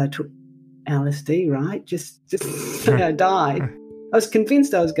and dad I took LSD, right? Just say I died. I was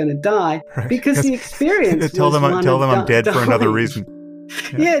convinced I was going to die because the experience tell them I'm dead for another reason.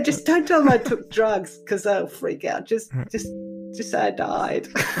 Yeah, just don't tell them I took drugs because they'll freak out. Just Just say I died.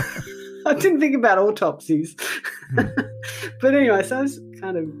 I didn't think about autopsies. But anyway, so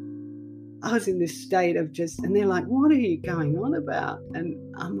I was in this state of just, and they're like, what are you going on about? And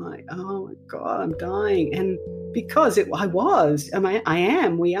I'm like, oh my God, I'm dying. And because I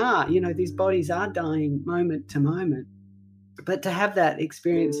am, we are, these bodies are dying moment to moment. But to have that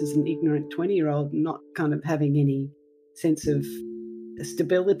experience as an ignorant 20-year-old, not kind of having any sense of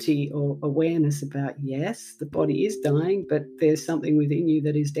stability or awareness about, yes, the body is dying, but there's something within you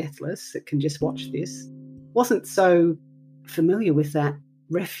that is deathless that can just watch this. Wasn't so familiar with that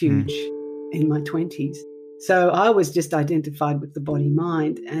refuge in my 20s. So I was just identified with the body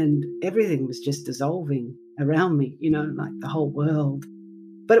mind, and everything was just dissolving around me, like the whole world.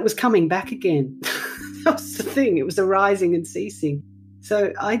 But it was coming back again. That was the thing. It was arising and ceasing.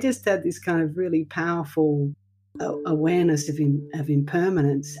 So I just had this kind of really powerful awareness of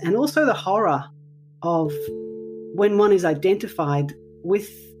impermanence, and also the horror of when one is identified with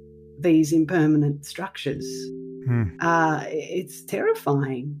these impermanent structures. It's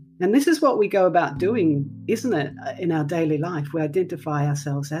terrifying. And this is what we go about doing, isn't it, in our daily life? We identify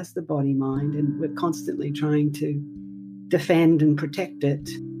ourselves as the body mind, and we're constantly trying to defend and protect it.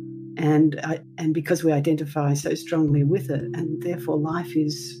 And because we identify so strongly with it, and therefore life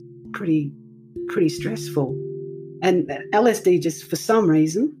is pretty stressful. And LSD just, for some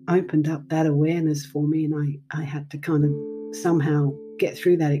reason, opened up that awareness for me, and I had to kind of somehow get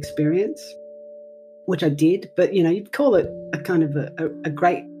through that experience, which I did. But, you'd call it a kind of a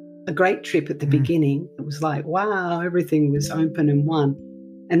great trip at the beginning. It was like, wow, everything was open and one.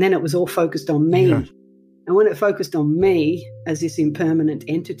 And then it was all focused on me. Yeah. And when it focused on me as this impermanent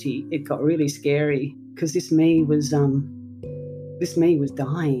entity, it got really scary, because this me was dying.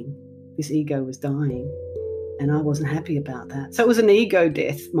 This ego was dying. And I wasn't happy about that. So it was an ego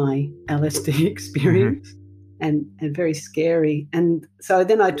death, my LSD experience, and very scary. And so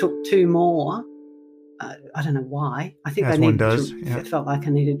then I took 2 more. I don't know why. I think it felt like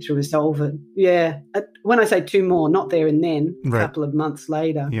I needed to resolve it. Yeah. When I say 2 more, not there and then, a couple of months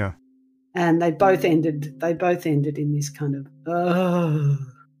later. Yeah. And they both ended in this kind of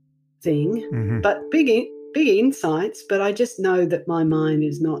thing. But big insights, but I just know that my mind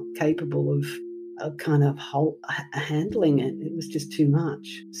is not capable of kind of handling it. It was just too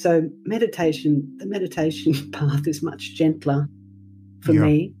much. So the meditation path is much gentler for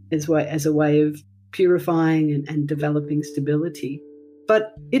me as a way of purifying and developing stability.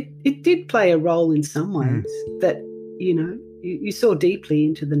 But it did play a role in some ways that, you saw deeply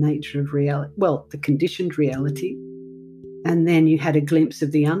into the nature of reality, well, the conditioned reality, and then you had a glimpse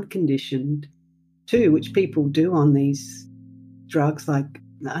of the unconditioned too, which people do on these drugs. Like,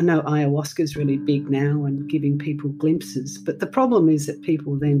 I know ayahuasca is really big now and giving people glimpses, but the problem is that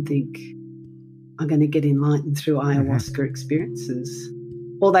people then think, I'm going to get enlightened through ayahuasca experiences.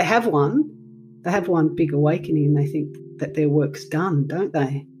 Or they have one big awakening and they think that their work's done, don't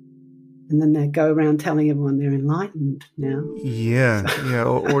they? And then they go around telling everyone they're enlightened now. Yeah, yeah.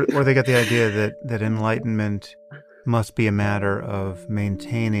 Or they get the idea that enlightenment must be a matter of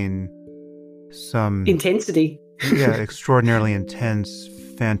maintaining some intensity. Yeah, extraordinarily intense,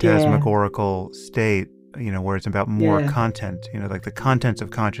 phantasmagorical state, where it's about more content. Like the contents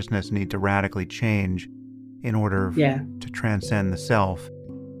of consciousness need to radically change in order to transcend the self.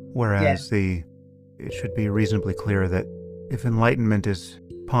 Whereas it should be reasonably clear that if enlightenment is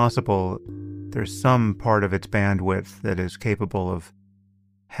possible, there's some part of its bandwidth that is capable of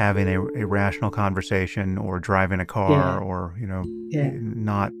having a rational conversation, or driving a car, or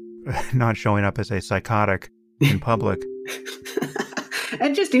not showing up as a psychotic in public.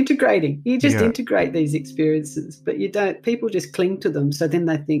 And just integrating. You just integrate these experiences, but you don't. People just cling to them. So then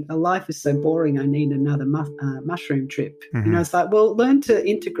they think, life is so boring, I need another mushroom trip. It's like, well, learn to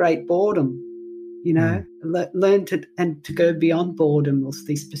integrate boredom. Learn to go beyond boredom, or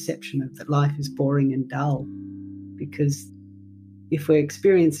this perception of that life is boring and dull. Because if we're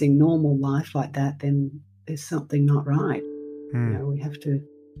experiencing normal life like that, then there's something not right. We have to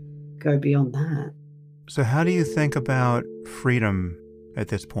go beyond that. So how do you think about freedom at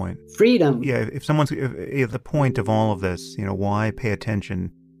this point? Freedom? Yeah, if the point of all of this, why pay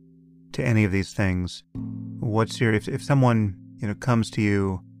attention to any of these things? If someone, comes to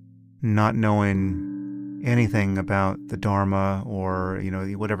you not knowing anything about the Dharma, or,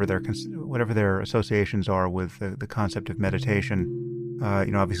 whatever their associations are with the concept of meditation,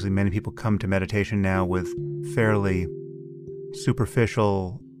 obviously many people come to meditation now with fairly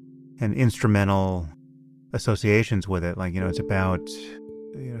superficial and instrumental associations with it. Like, it's about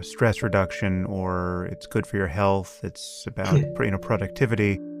stress reduction, or it's good for your health. It's about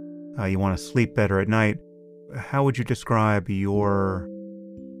productivity. You want to sleep better at night. how would you describe your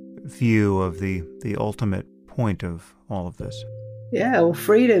view of the ultimate point of all of this? Yeah, well,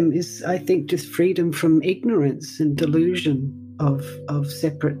 freedom is, I think, just freedom from ignorance and delusion of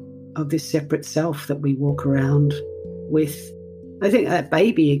this separate self that we walk around with. I think that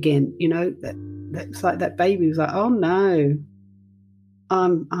baby again, that's like that baby was like, oh no,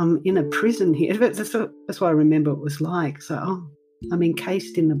 I'm in a prison here. That's what I remember it was like. So, I'm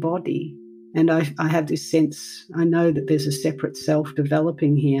encased in the body, and I have this sense. I know that there's a separate self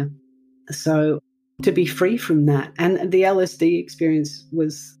developing here. So to be free from that, and the LSD experience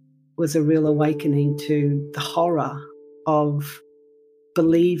was a real awakening to the horror of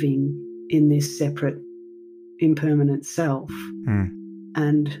believing in this separate, impermanent self,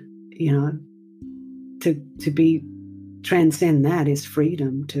 and to be transcend that is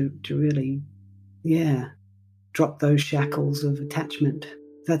freedom to really, drop those shackles of attachment.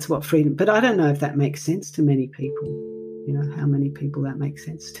 That's what freedom. But I don't know if that makes sense to many people. How many people that makes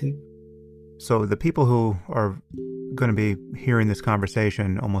sense to. So the people who are going to be hearing this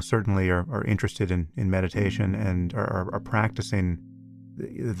conversation almost certainly are interested in meditation and are practicing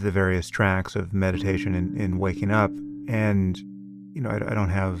the various tracks of meditation in waking up. And, I don't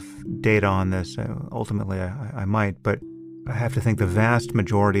have data on this. Ultimately, I might, but I have to think the vast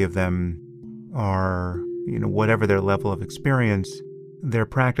majority of them are, whatever their level of experience, they're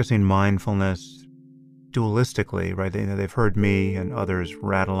practicing mindfulness dualistically, right? They've heard me and others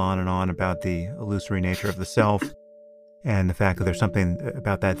rattle on and on about the illusory nature of the self and the fact that there's something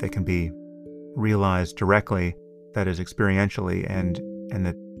about that can be realized directly, that is experientially, and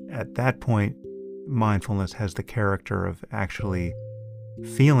that at that point, mindfulness has the character of actually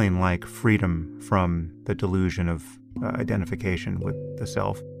feeling like freedom from the delusion of identification with the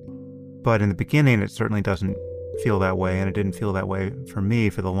self. But in the beginning, it certainly doesn't feel that way, and it didn't feel that way for me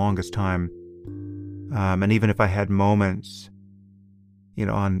for the longest time. And even if I had moments,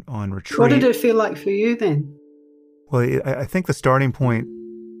 on retreat. What did it feel like for you then? Well, I think the starting point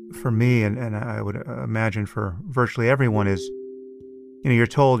for me, and I would imagine for virtually everyone, is, you're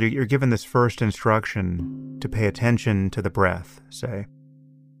told, you're given this first instruction to pay attention to the breath, say,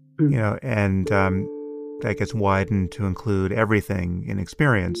 and that gets widened to include everything in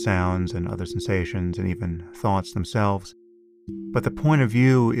experience, sounds and other sensations and even thoughts themselves. But the point of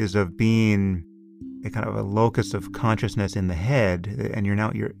view is of being a kind of a locus of consciousness in the head, and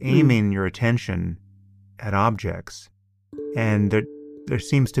you're aiming your attention at objects. And there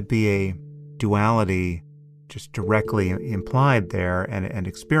seems to be a duality just directly implied there and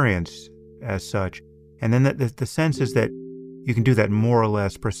experienced as such. And then the sense is that you can do that more or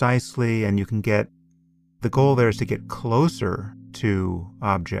less precisely, and you can get, the goal there is to get closer to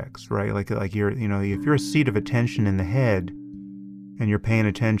objects, right? Like if you're a seat of attention in the head and you're paying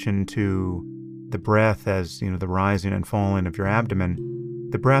attention to the breath as, the rising and falling of your abdomen,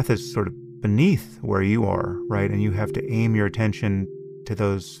 the breath is sort of beneath where you are, right? And you have to aim your attention to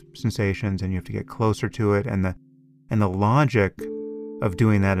those sensations, and you have to get closer to it. And the logic of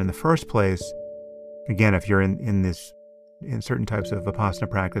doing that in the first place, again, if you're in certain types of Vipassana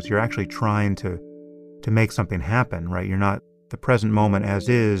practice, you're actually trying to make something happen, right? You're not, the present moment as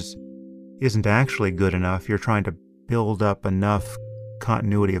isn't actually good enough. You're trying to build up enough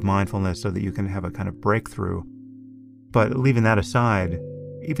continuity of mindfulness so that you can have a kind of breakthrough. But leaving that aside,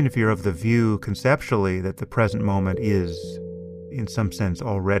 even if you're of the view conceptually that the present moment is, in some sense,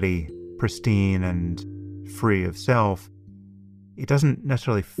 already pristine and free of self, it doesn't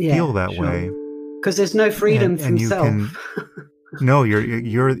necessarily feel that way. Because there's no freedom from self. No,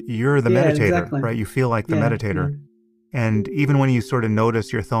 you're the meditator, exactly. right? You feel like the meditator. And even when you sort of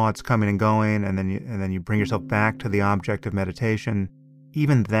notice your thoughts coming and going, and then you bring yourself back to the object of meditation,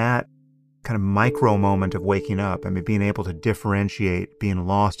 even that kind of micro moment of waking up, being able to differentiate being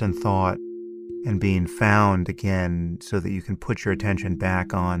lost in thought and being found again so that you can put your attention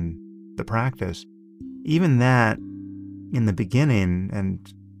back on the practice, even that in the beginning,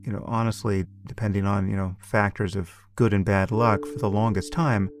 and honestly, depending on factors of good and bad luck, for the longest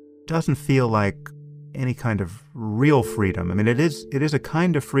time, doesn't feel like any kind of real freedom. It is a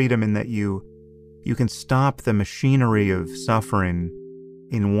kind of freedom in that you can stop the machinery of suffering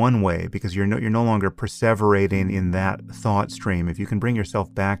in one way, because you're no longer perseverating in that thought stream. If you can bring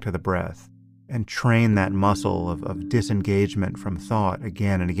yourself back to the breath and train that muscle of disengagement from thought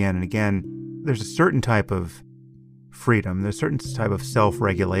again and again and again, there's a certain type of freedom, there's a certain type of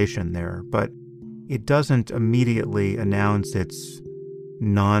self-regulation there, but it doesn't immediately announce its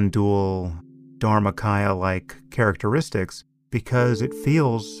non-dual Dharmakaya-like characteristics, because it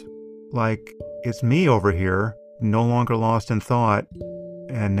feels like it's me over here, no longer lost in thought,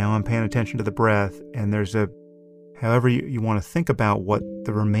 and now I'm paying attention to the breath, and there's a however you want to think about what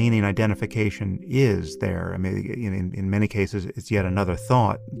the remaining identification is there. I mean, in many cases, it's yet another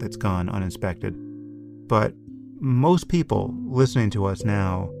thought that's gone uninspected. But most people listening to us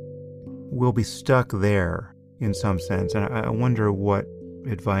now will be stuck there in some sense. And I wonder what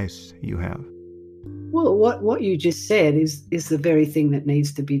advice you have. Well, what you just said is the very thing that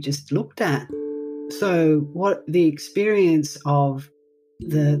needs to be just looked at. So what the experience of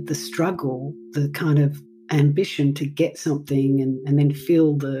the struggle, the kind of ambition to get something and then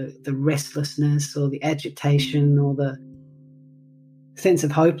feel the restlessness or the agitation or the sense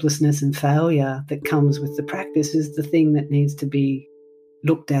of hopelessness and failure that comes with the practice is the thing that needs to be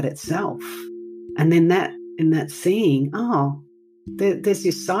looked at itself. And then in that seeing, there's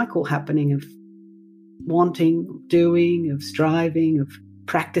this cycle happening of wanting, doing, of striving, of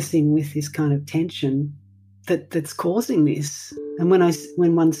practicing with this kind of tension that's causing this. And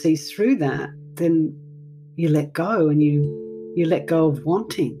when one sees through that, then you let go and you let go of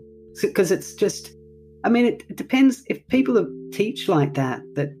wanting. Because it's just, I mean, it depends. If people teach like that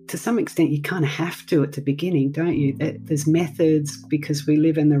to some extent you kind of have to at the beginning, don't you? There's methods because we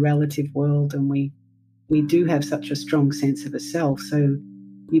live in the relative world and we do have such a strong sense of a self. So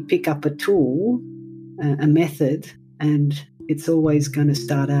you pick up a tool, a method, and it's always going to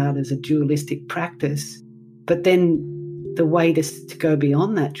start out as a dualistic practice. But then the way to go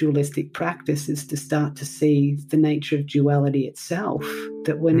beyond that dualistic practice is to start to see the nature of duality itself,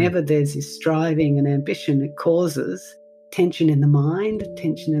 that whenever there's this striving and ambition, it causes tension in the mind,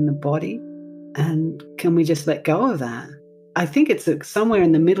 tension in the body. And can we just let go of that? I think it's somewhere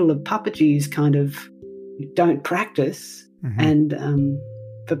in the middle of Papaji's kind of don't practice and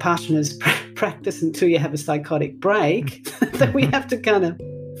Vipassana's practice until you have a psychotic break, that we have to kind of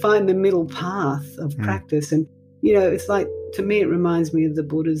find the middle path of practice. And, it's like, to me, it reminds me of the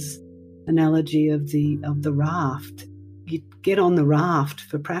Buddha's analogy of the raft. You get on the raft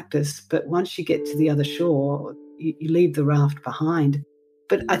for practice, but once you get to the other shore, you leave the raft behind.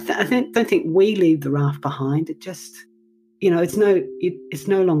 But I don't think we leave the raft behind. It just, it's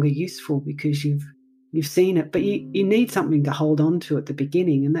no longer useful because you've seen it, but you need something to hold on to at the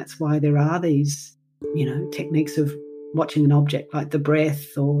beginning. And that's why there are these, techniques of watching an object like the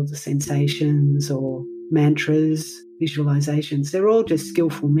breath or the sensations or mantras, visualizations. They're all just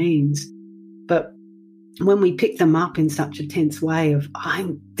skillful means. But when we pick them up in such a tense way of,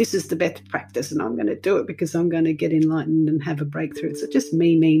 this is the best practice and I'm going to do it because I'm going to get enlightened and have a breakthrough. It's just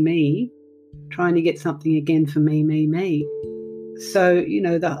me, trying to get something again for me. So,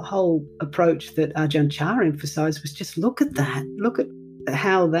 the whole approach that Ajahn Chah emphasized was just look at that. Look at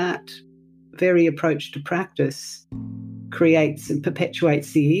how that very approach to practice creates and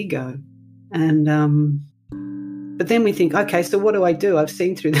perpetuates the ego. And but then we think, okay, so what do I do? I've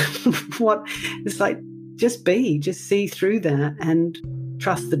seen through that. It's like, just see through that and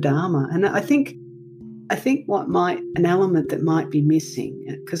trust the Dharma. And I think an element that might be missing,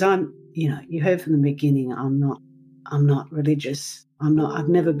 because you heard from the beginning, I'm not religious. I've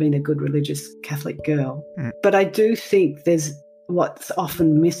never been a good religious Catholic girl. But I do think there's what's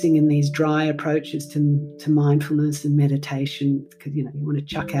often missing in these dry approaches to mindfulness and meditation, because, you want to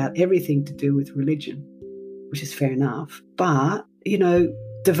chuck out everything to do with religion, which is fair enough. But,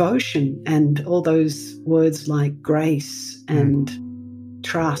 devotion and all those words like grace and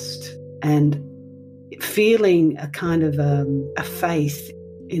trust and feeling a kind of a faith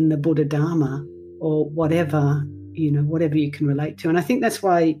in the Buddha Dharma or whatever you can relate to. And I think that's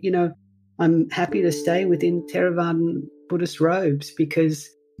why, I'm happy to stay within Theravadan Buddhist robes, because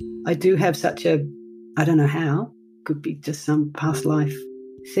I do have such I don't know how, could be just some past life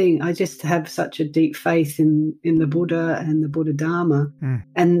thing. I just have such a deep faith in the Buddha and the Buddha Dharma.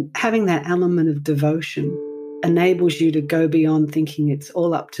 And having that element of devotion enables you to go beyond thinking it's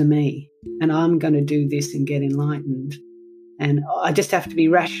all up to me and I'm going to do this and get enlightened. And I just have to be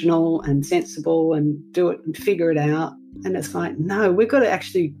rational and sensible and do it and figure it out. And it's like, no, we've got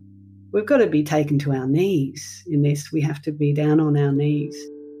to be taken to our knees in this. We have to be down on our knees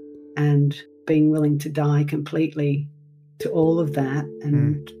and being willing to die completely to all of that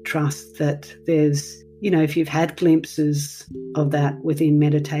and trust that there's, if you've had glimpses of that within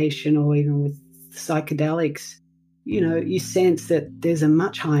meditation or even with psychedelics, you sense that there's a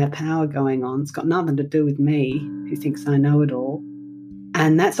much higher power going on. It's got nothing to do with me, who thinks I know it all.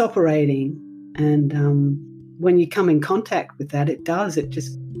 And that's operating. And when you come in contact with that, it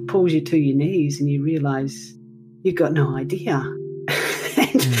just pulls you to your knees and you realise you've got no idea.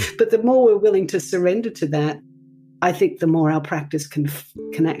 But the more we're willing to surrender to that, I think the more our practice can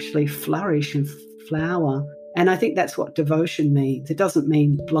actually flourish and flower. And I think that's what devotion means. It doesn't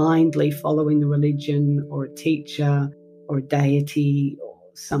mean blindly following a religion or a teacher or a deity or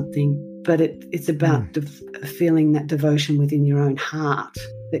something, but it's about feeling that devotion within your own heart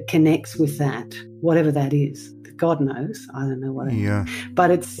that connects with that, whatever that is. God knows. I don't know what it is.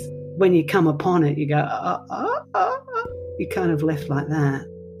 But it's when you come upon it, you go, you're kind of left like that.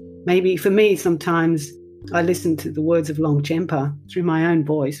 Maybe for me, sometimes I listen to the words of Longchenpa through my own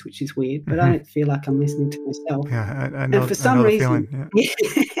voice, which is weird, but I don't feel like I'm listening to myself. Yeah, I know. And for some reason, yeah.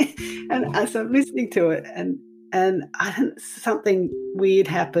 and so I'm listening to it, and something weird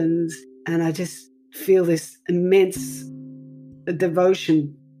happens, and I just feel this immense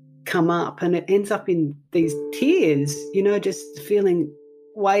devotion come up, and it ends up in these tears, just feeling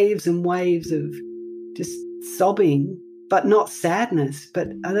waves and waves of just sobbing, but not sadness. But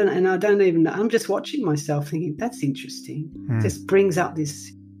I don't even know. I'm just watching myself thinking, that's interesting. Just brings up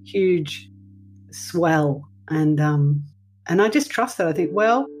this huge swell. And I just trust that. I think,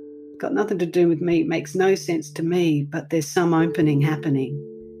 well, got nothing to do with me. It makes no sense to me, but there's some opening happening.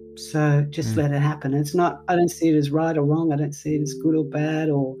 So just let it happen. It's not, I don't see it as right or wrong. I don't see it as good or bad,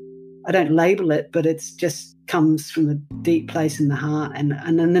 or I don't label it, but it's just comes from a deep place in the heart. And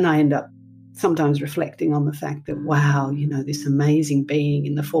then I end up sometimes reflecting on the fact that, wow, this amazing being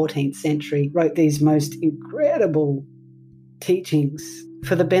in the 14th century wrote these most incredible teachings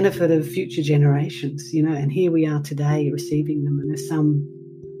for the benefit of future generations, and here we are today receiving them, and there's some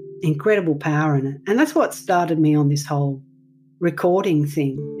incredible power in it. And that's what started me on this whole recording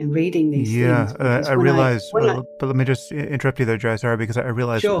thing and reading these things. I realize, but let me just interrupt you there, Joy, sorry, because I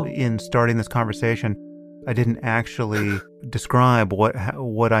realized in starting this conversation, I didn't actually describe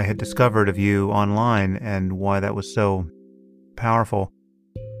what I had discovered of you online and why that was so powerful.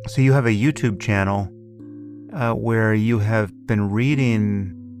 So you have a YouTube channel where you have been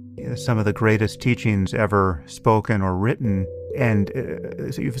reading some of the greatest teachings ever spoken or written, and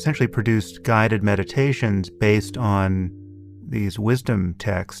so you've essentially produced guided meditations based on these wisdom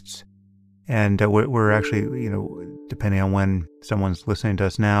texts. And we're actually, depending on when someone's listening to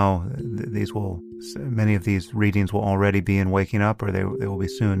us now, many of these readings will already be in Waking Up, or they will be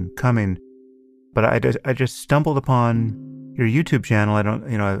soon coming. But I just stumbled upon your YouTube channel.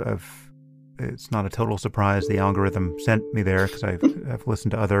 It's not a total surprise the algorithm sent me there, because I've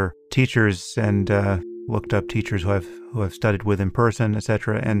listened to other teachers and looked up teachers who I've studied with in person,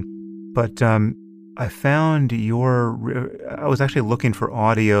 etc. But I found I was actually looking for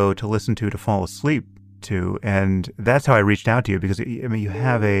audio to listen to fall asleep to, and that's how I reached out to you, because you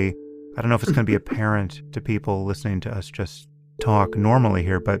have I don't know if it's going to be apparent to people listening to us just talk normally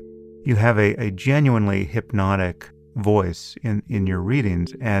here, but you have a genuinely hypnotic voice in your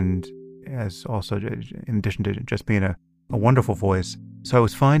readings, and as also, in addition to just being a wonderful voice. So I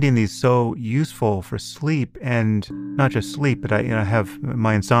was finding these so useful for sleep, and not just sleep, but I have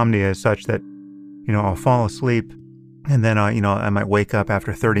my insomnia is such that I'll fall asleep, and then I might wake up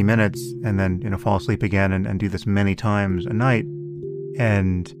after 30 minutes and then fall asleep again and do this many times a night.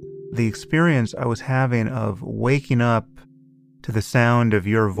 And the experience I was having of waking up to the sound of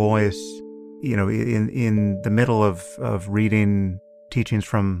your voice, in the middle of reading teachings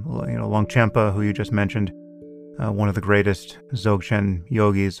from Longchenpa, who you just mentioned, one of the greatest Dzogchen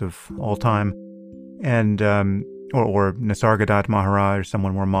yogis of all time, and or Nisargadatta Maharaj,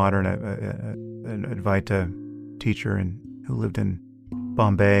 someone more modern, an Advaita teacher who lived in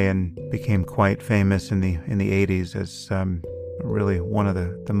Bombay and became quite famous in the 80s as really one of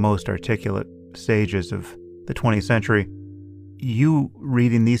the most articulate sages of the 20th century. You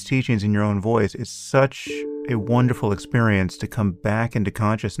reading these teachings in your own voice is such a wonderful experience to come back into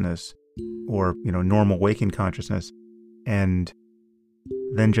consciousness, or normal waking consciousness, and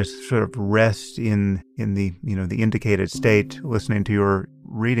then just sort of rest in the the indicated state, listening to your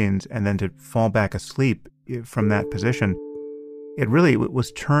readings, and then to fall back asleep from that position. It really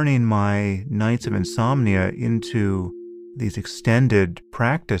was turning my nights of insomnia into these extended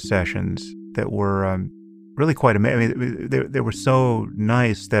practice sessions that were really quite amazing. They were so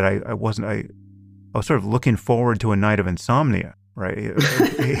nice that I was sort of looking forward to a night of insomnia, right? It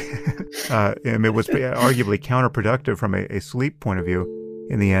was arguably counterproductive from a sleep point of view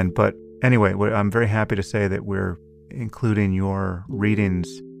in the end. But anyway, I'm very happy to say that we're including your readings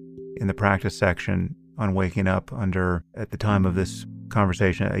in the practice section on Waking Up under, at the time of this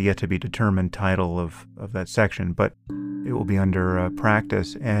conversation, a yet to be determined title of that section, but it will be under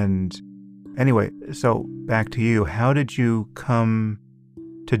practice. And anyway, so back to you. How did you come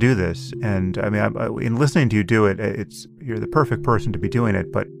to do this? And in listening to you do it, you're the perfect person to be doing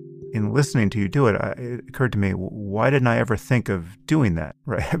it, but in listening to you do it, it occurred to me, why didn't I ever think of doing that?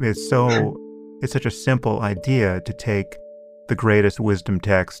 Right? It's so it's such a simple idea to take the greatest wisdom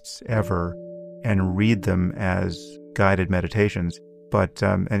texts ever and read them as guided meditations, but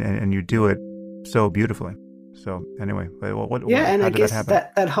and you do it so beautifully. So anyway, and how I did guess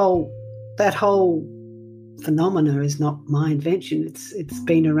that happen? that whole phenomena is not my invention. It's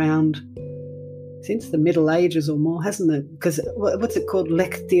been around since the Middle Ages or more, hasn't it? Because what's it called?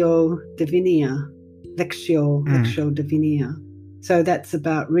 Lectio Divina. Lectio Divina. So that's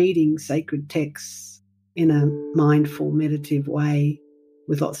about reading sacred texts in a mindful, meditative way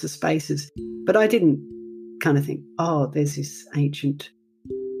with lots of spaces. But I didn't kind of think, oh, there's this ancient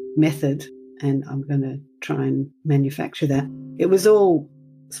method and I'm going to try and manufacture that. It was all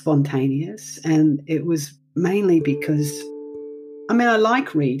spontaneous, and it was mainly because, I mean, I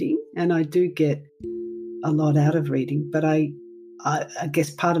like reading and I do get a lot out of reading, but I guess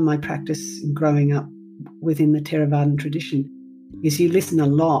part of my practice growing up within the Theravadan tradition is you listen a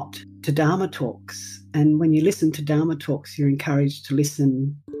lot to Dharma talks. And when you listen to Dharma talks, you're encouraged to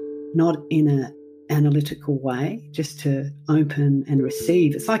listen not in an analytical way, just to open and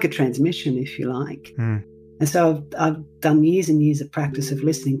receive. It's like a transmission, if you like. And so I've done years and years of practice of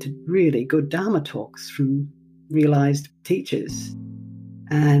listening to really good Dharma talks from realized teachers.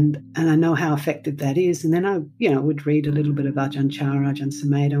 And I know how effective that is. And then I would read a little bit of Ajahn Chah, Ajahn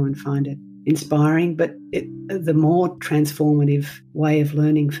Sumedho, and find it inspiring. But the more transformative way of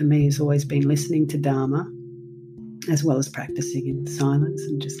learning for me has always been listening to Dharma, as well as practicing in silence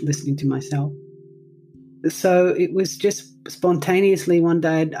and just listening to myself. So it was just spontaneously one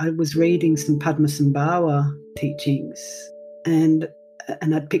day I was reading some Padmasambhava teachings, and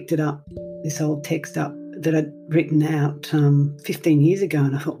I'd picked it up, this old text up that I'd written out 15 years ago,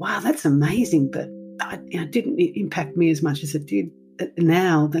 and I thought, wow, that's amazing, but it didn't impact me as much as it did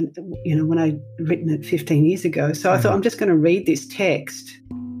now than when I'd written it 15 years ago. So I thought, I'm just going to read this text,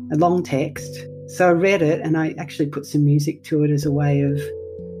 a long text. So I read it, and I actually put some music to it as a way of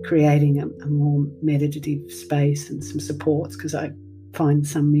creating a more meditative space and some supports, because I find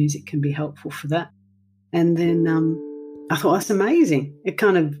some music can be helpful for that. And then I thought, that's amazing. It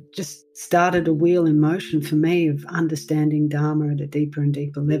kind of just started a wheel in motion for me of understanding Dharma at a deeper and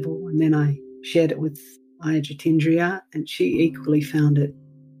deeper level. And then I shared it with Ayya Jitindriya, and she equally found it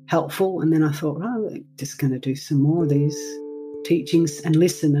helpful. And then I thought, I'm just going to do some more of these teachings and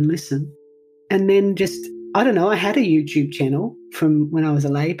listen. And then I don't know, I had a YouTube channel from when I was a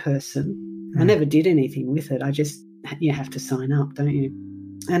lay person. I never did anything with it. You have to sign up, don't you?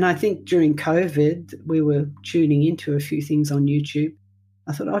 And I think during COVID, we were tuning into a few things on YouTube.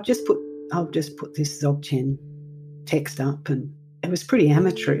 I thought, I'll just put this Dzogchen text up, and it was pretty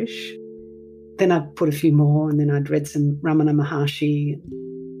amateurish. Then I put a few more, and then I'd read some Ramana Maharshi,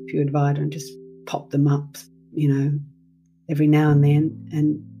 and a few Advaita, and just popped them up, every now and then,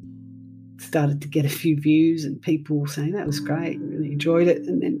 and started to get a few views and people saying that was great, really enjoyed it.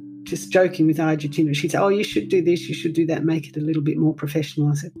 And then just joking with Ayya Jitindriya, she'd say, oh, you should do this, you should do that, make it a little bit more professional.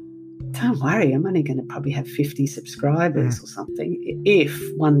 I said, don't worry, I'm only going to probably have 50 subscribers or something. If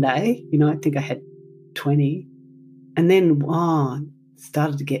one day, I think I had 20. And then,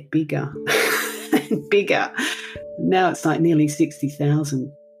 started to get bigger and bigger. Now it's like nearly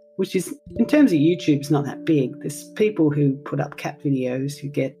 60,000, which is, in terms of YouTube, it's not that big. There's people who put up cat videos who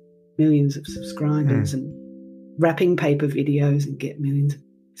get millions of subscribers, and wrapping paper videos and get millions.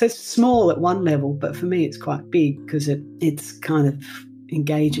 So it's small at one level, but for me it's quite big because it's kind of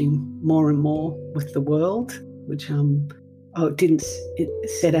engaging more and more with the world, which it didn't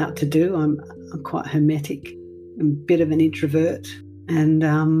set out to do. I'm quite hermetic. I'm a bit of an introvert, and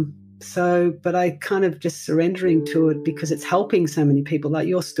but I kind of just surrendering to it because it's helping so many people. Like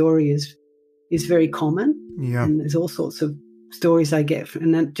your story is very common, and there's all sorts of stories I get,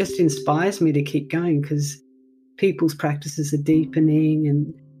 and that just inspires me to keep going because people's practices are deepening,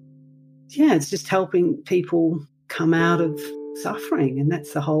 and it's just helping people come out of suffering, and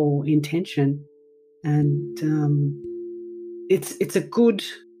that's the whole intention. And it's a good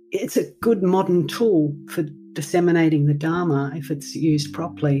modern tool for disseminating the Dharma if it's used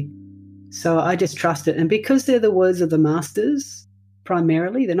properly. So I just trust it, and because they're the words of the masters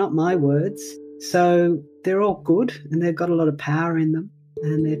primarily, they're not my words. So they're all good, and they've got a lot of power in them,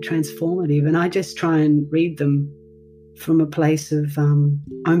 and they're transformative. And I just try and read them from a place of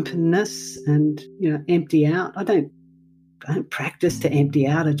openness and, empty out. I don't practice to empty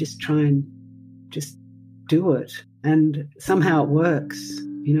out. I just try and just do it. And somehow it works,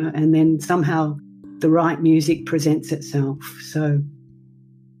 and then somehow the right music presents itself. So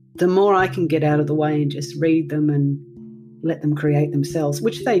the more I can get out of the way and just read them and let them create themselves,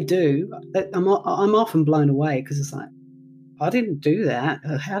 which they do, I'm often blown away because it's like, I didn't do that.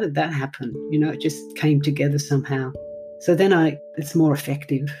 How did that happen? It just came together somehow. So then it's more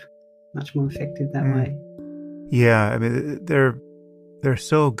effective, much more effective that way. Yeah, I mean, they're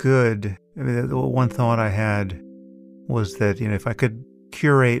so good. I mean, the one thought I had was that, if I could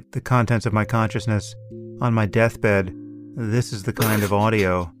curate the contents of my consciousness on my deathbed, this is the kind of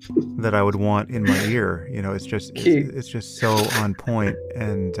audio that I would want in my ear. It's just so on point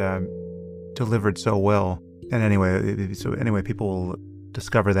and delivered so well. And anyway, people will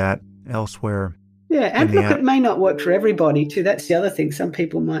discover that elsewhere. Yeah, and look, it may not work for everybody too. That's the other thing. Some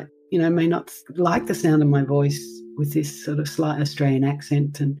people may not like the sound of my voice with this sort of slight Australian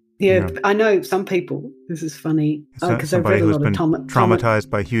accent. And I know some people. This is funny because I've read a lot of traumatized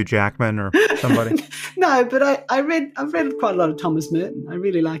by Hugh Jackman or somebody. No, but I've read quite a lot of Thomas Merton. I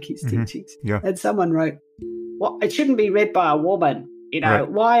really like his teachings. Yeah. And someone wrote, "Well, it shouldn't be read by a woman.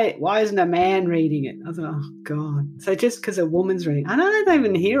 Right. Why isn't a man reading it?" I thought, oh God. So just because a woman's reading, and I don't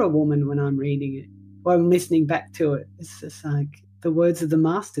even hear a woman when I'm reading it or I'm listening back to it. It's just like the words of the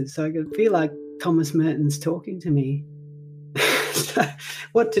masters. So I can feel like Thomas Merton's talking to me. So,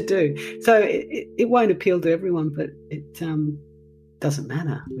 what to do? So it won't appeal to everyone, but it doesn't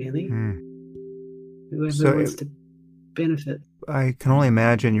matter really. Whoever wants to benefit. I can only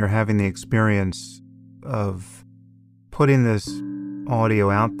imagine you're having the experience of putting this audio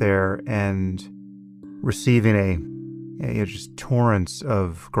out there and receiving just torrents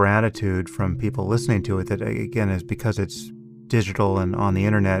of gratitude from people listening to it. That again is because it's digital and on the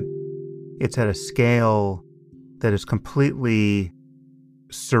internet. It's at a scale that is completely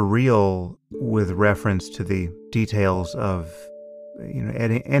surreal with reference to the details of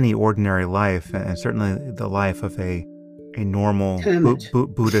any ordinary life, and certainly the life of a normal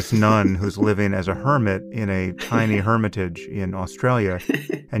Buddhist nun who's living as a hermit in a tiny hermitage in Australia,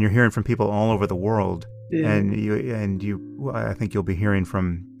 and you're hearing from people all over the world. Yeah. And you I think you'll be hearing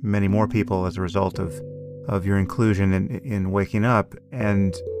from many more people as a result of your inclusion in Waking Up.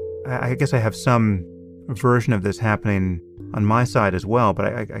 And I guess I have some version of this happening on my side as well, but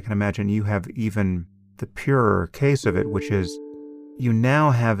I can imagine you have even the purer case of it, which is you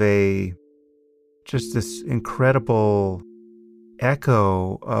now have just this incredible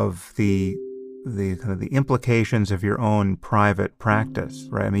echo of the kind of the implications of your own private practice,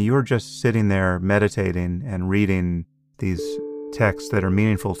 right? I mean, you're just sitting there meditating and reading these texts that are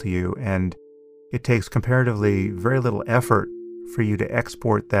meaningful to you, and it takes comparatively very little effort for you to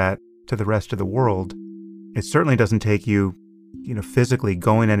export that to the rest of the world. It certainly doesn't take you, physically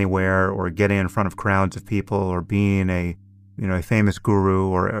going anywhere or getting in front of crowds of people or being a famous guru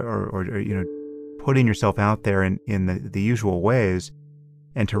or putting yourself out there in the usual ways,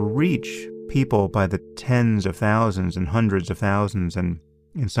 and to reach people by the tens of thousands and hundreds of thousands, and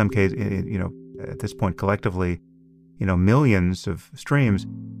in some cases, at this point collectively, millions of streams.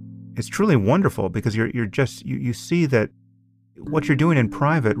 It's truly wonderful because you see that what you're doing in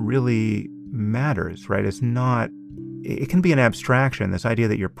private really matters, right? It can be an abstraction. This idea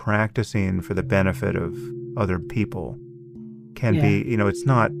that you're practicing for the benefit of other people can be, it's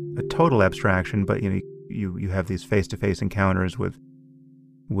not a total abstraction, but you have these face-to-face encounters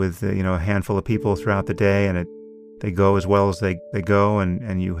with a handful of people throughout the day, and they go as well as they go,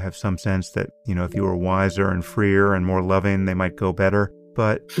 and you have some sense that if you were wiser and freer and more loving, they might go better.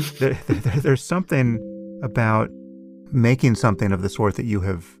 But there's something about making something of the sort that you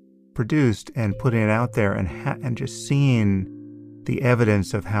have produced and putting it out there, and just seeing the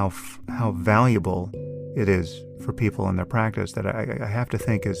evidence of how valuable it is for people in their practice, that I have to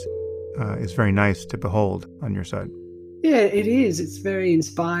think is very nice to behold on your side. Yeah, it is. It's very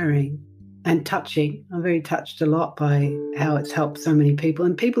inspiring and touching. I'm very touched a lot by how it's helped so many people,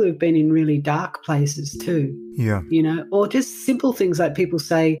 and people who've been in really dark places too. Yeah. Or just simple things like people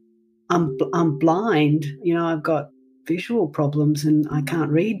say, I'm blind, I've got visual problems and I can't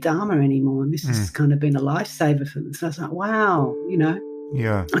read Dharma anymore. And this has kind of been a lifesaver for them. So I was like, wow,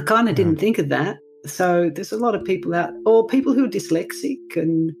 Yeah. I kind of didn't think of that. So there's a lot of people out, or people who are dyslexic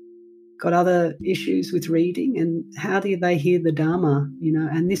and got other issues with reading, and how do they hear the Dharma,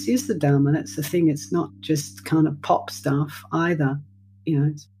 and this is the Dharma. That's the thing. It's not just kind of pop stuff either.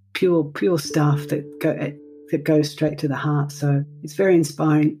 It's pure stuff that goes straight to the heart. So it's very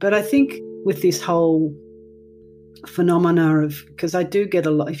inspiring. But I think with this whole phenomena of, because I do get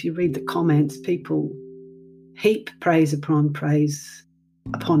a lot, if you read the comments, people heap praise upon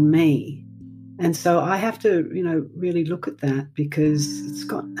me. And so I have to, really look at that, because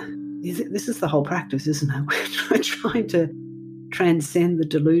this is the whole practice, isn't it? We're trying to transcend the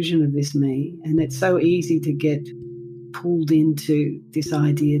delusion of this me. And it's so easy to get pulled into this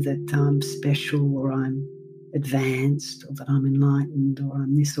idea that I'm special, or I'm advanced, or that I'm enlightened, or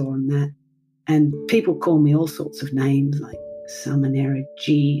I'm this or I'm that. And people call me all sorts of names like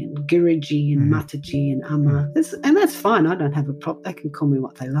Samaneraji and Guruji and Mataji and Amma. And that's fine. I don't have a problem. They can call me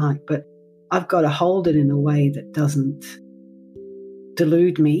what they like. But I've got to hold it in a way that doesn't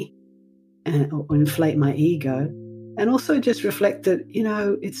delude me or inflate my ego. And also just reflect that,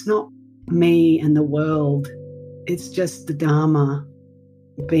 it's not me and the world. It's just the Dharma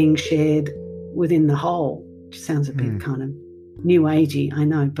being shared within the whole, which sounds a bit kind of new agey, I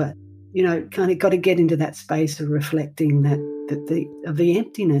know, but kind of got to get into that space of reflecting that the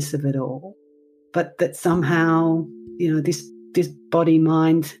emptiness of it all, but that somehow this body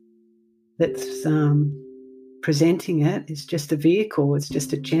mind that's presenting it is just a vehicle, it's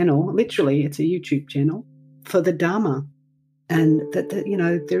just a channel. Literally, it's a YouTube channel for the Dharma, and that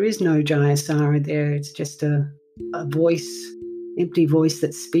there is no Jayasara there. It's just a voice, empty voice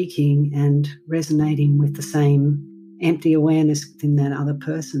that's speaking and resonating with the same empty awareness within that other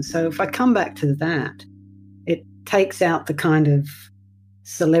person. So if I come back to that, it takes out the kind of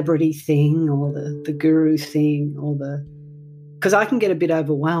celebrity thing or the guru thing because I can get a bit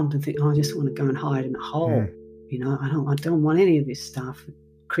overwhelmed and think, I just want to go and hide in a hole. I don't want any of this stuff. It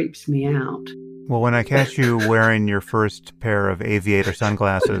creeps me out. Well, when I catch you wearing your first pair of aviator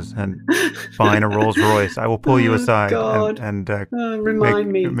sunglasses and buying a Rolls Royce, I will pull you aside and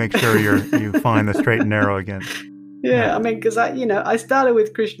remind me. Make sure you find the straight and narrow again. Yeah, I mean, because I started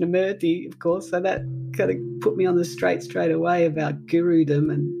with Krishnamurti, of course, so that kind of put me on the straight away about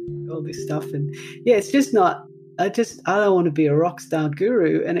gurudom and all this stuff. And yeah, it's just not. I don't want to be a rock star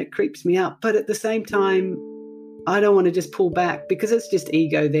guru, and it creeps me out. But at the same time, I don't want to just pull back because it's just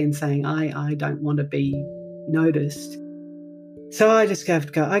ego then saying I don't want to be noticed. So I just have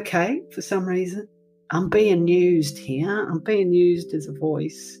to go, okay, for some reason, I'm being used here. I'm being used as a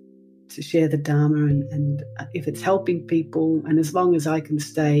voice to share the Dharma, and if it's helping people, and as long as I can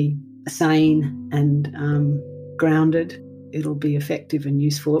stay sane and grounded, it'll be effective and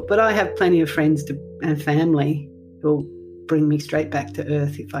useful. But I have plenty of friends and family who'll bring me straight back to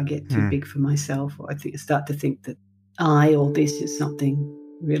earth if I get too big for myself, or I start to think that I or this is something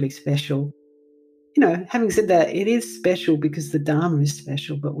really special. Having said that, it is special because the Dharma is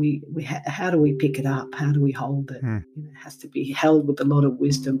special, but how do we pick it up? How do we hold it? It has to be held with a lot of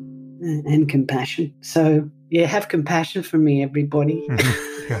wisdom and compassion. So, yeah, have compassion for me, everybody.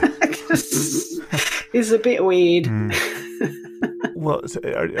 It's a bit weird. Well, so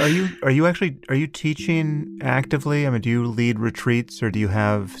are you teaching actively? I mean, do you lead retreats or do you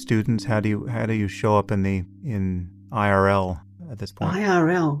have students? How do you show up in IRL at this point?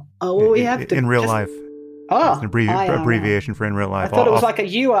 IRL. Oh, well, we have to in real life. Oh, it's an abbreviation for in real life. I thought it was like a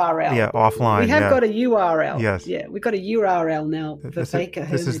URL. Yeah, offline. We have got a URL. Yes. Yeah, we've got a URL now for Viveka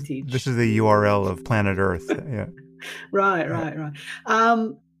Hermitage. This is the URL of planet Earth. Yeah. Right.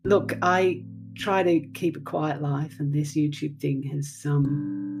 Look, I try to keep a quiet life, and this YouTube thing has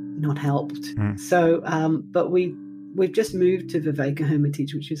not helped. So, but we've just moved to Viveka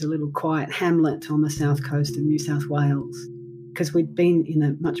Hermitage, which is a little quiet hamlet on the south coast of New South Wales, because we'd been in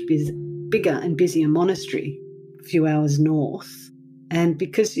a much bigger and busier monastery a few hours north. And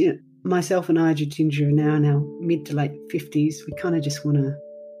because myself and Ayya Jitindra are now in our mid to late 50s, we kind of just want to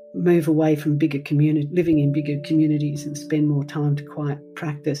move away from living in bigger communities and spend more time to quiet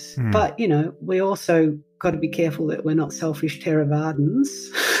practice. But, we also got to be careful that we're not selfish Theravadins.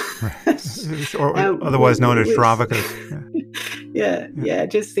 or otherwise known as Shravakas. Yeah,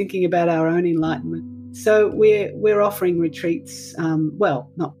 just thinking about our own enlightenment. So we're offering retreats. We're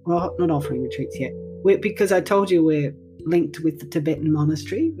not offering retreats yet. Because I told you we're linked with the Tibetan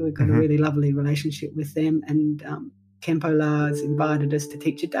monastery. We've got a really lovely relationship with them, and Khenpo La's invited us to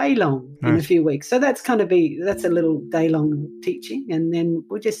teach a day long in a few weeks. So that's a little day long teaching, and then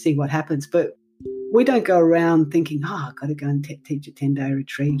we'll just see what happens. But we don't go around thinking, I've got to go and teach a 10-day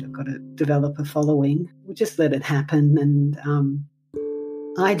retreat. I've got to develop a following. We just let it happen. And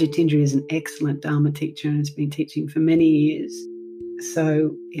Ayya Jitindra is an excellent Dharma teacher and has been teaching for many years.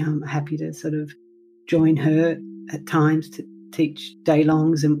 So I'm happy to sort of join her at times to teach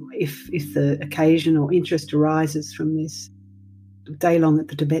day-longs, and if the occasion or interest arises from this day-long at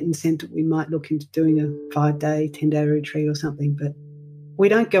the Tibetan Centre, we might look into doing a 5-day, 10-day retreat or something, but we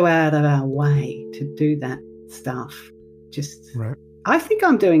don't go out of our way to do that stuff. Right. I think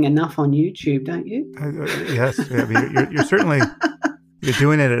I'm doing enough on YouTube, don't you? Yes. I mean, you're certainly you're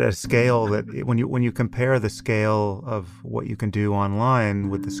doing it at a scale that when you compare the scale of what you can do online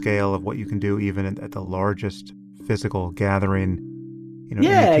with the scale of what you can do even at the largest physical gathering,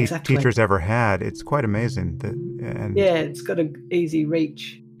 exactly. teachers ever had, it's quite amazing. It's got an easy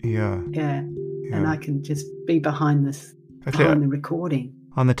reach. Yeah. and I can just be behind this, Actually, behind the recording.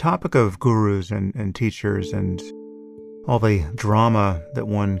 On the topic of gurus and teachers and all the drama that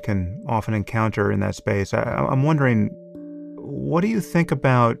one can often encounter in that space, I'm wondering, what do you think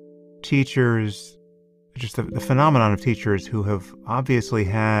about teachers, just the phenomenon of teachers who have obviously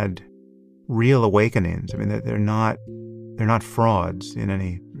had real awakenings? I mean, they're not frauds in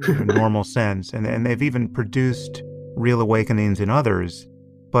any normal sense, and they've even produced real awakenings in others,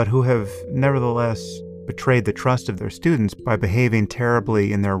 but who have nevertheless betrayed the trust of their students by behaving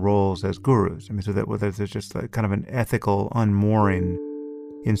terribly in their roles as gurus. I mean, so that whether there's just kind of an ethical unmooring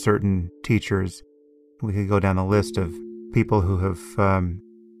in certain teachers, we could go down the list of people who have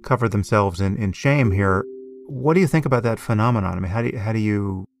covered themselves in shame here. What do you think about that phenomenon? I mean, how do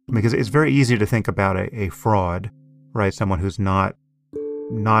you, because it's very easy to think about a fraud, right? Someone who's not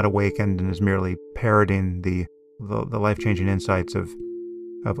awakened and is merely parroting the life-changing insights of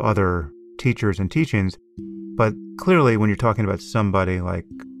other teachers and teachings. But clearly, when you're talking about somebody like,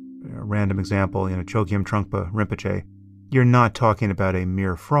 a random example, Chogyam Trungpa Rinpoche, you're not talking about a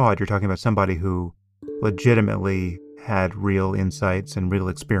mere fraud. You're talking about somebody who legitimately had real insights and real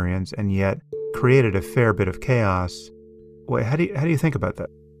experience, and yet created a fair bit of chaos. How do you think about that?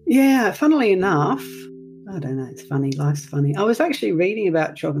 Yeah, funnily enough, I don't know, it's funny, life's funny. I was actually reading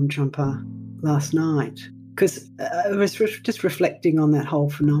about Chogyam Trungpa last night, because I was just reflecting on that whole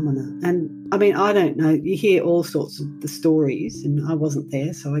phenomena. And I mean, I don't know, you hear all sorts of the stories, and I wasn't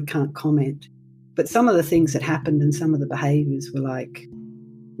there, so I can't comment. But some of the things that happened and some of the behaviours were like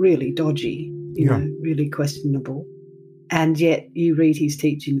really dodgy, you know, really questionable. And yet you read his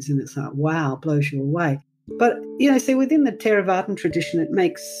teachings and it's like, wow, blows you away. But, see, within the Theravada tradition, it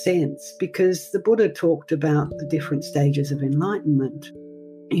makes sense, because the Buddha talked about the different stages of enlightenment.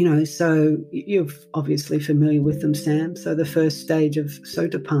 So you're obviously familiar with them, Sam. So the first stage of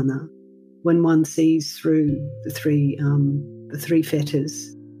Sotapanna, when one sees through the three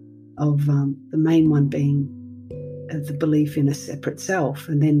fetters of the main one being the belief in a separate self.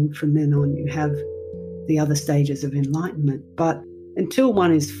 And then from then on, you have the other stages of enlightenment. But until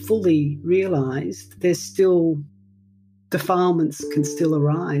one is fully realized, there's still defilements can still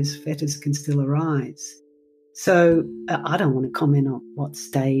arise, fetters can still arise. So I don't want to comment on what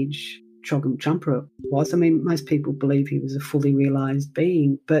stage Chogyam Trungpa was. I mean, most people believe he was a fully realized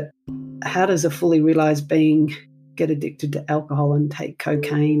being, but how does a fully realized being get addicted to alcohol and take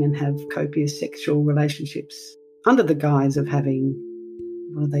cocaine and have copious sexual relationships under the guise of having,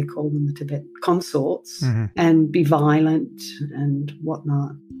 what do they call them, the Tibet consorts, and be violent and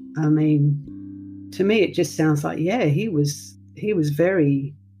whatnot? I mean, to me, it just sounds like, yeah, he was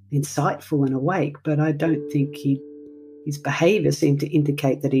very insightful and awake, but I don't think his behaviour seemed to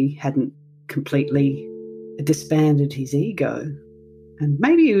indicate that he hadn't completely disbanded his ego. And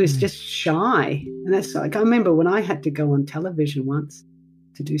maybe he was just shy. And that's like, I remember when I had to go on television once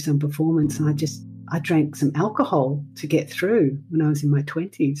to do some performance, and I drank some alcohol to get through when I was in my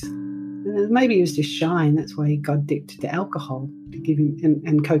 20s. And maybe he was just shy, and that's why he got addicted to alcohol, to give him,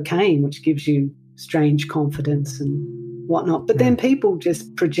 and cocaine, which gives you strange confidence and whatnot. But then people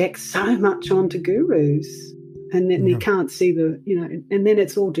just project so much onto gurus, and then you can't see and then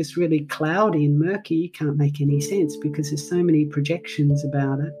it's all just really cloudy and murky. You can't make any sense because there's so many projections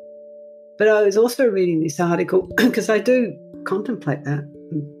about it. But I was also reading this article because I do contemplate that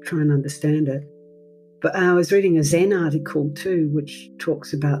and try and understand it. But I was reading a Zen article too, which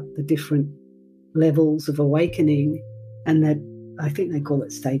talks about the different levels of awakening, and that I think they call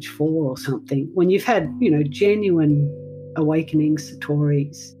it stage 4 or something, when you've had, genuine awakening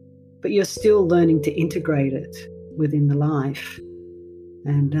satoris, but you're still learning to integrate it within the life.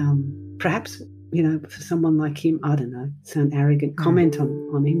 And perhaps, for someone like him, I don't know, it's an arrogant comment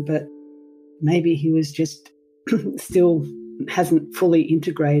on him, but maybe he was just still hasn't fully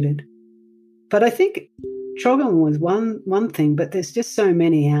integrated. But I think Chogyam was one thing, but there's just so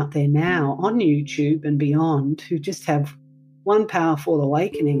many out there now on YouTube and beyond who just have one powerful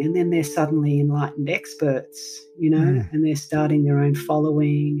awakening, and then they're suddenly enlightened experts, and they're starting their own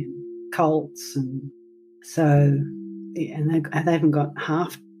following and cults, and so, and they haven't got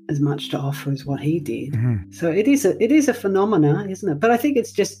half as much to offer as what he did. So it is a phenomena, isn't it? But I think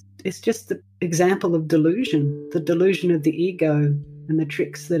it's just the example of delusion, the delusion of the ego and the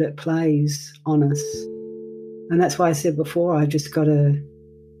tricks that it plays on us. And that's why I said before, I got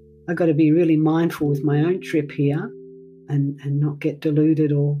to be really mindful with my own trip here. And not get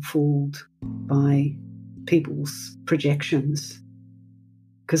deluded or fooled by people's projections.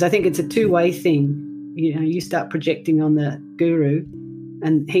 Because I think it's a two-way thing. You start projecting on the guru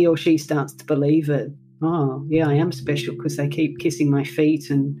and he or she starts to believe it. Oh, yeah, I am special because they keep kissing my feet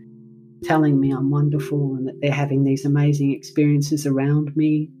and telling me I'm wonderful and that they're having these amazing experiences around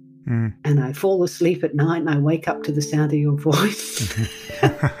me. Mm. And I fall asleep at night and I wake up to the sound of your voice.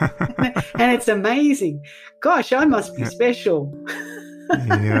 And it's amazing. Gosh, I must be special.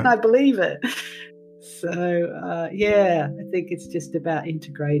 And I believe it. So, I think it's just about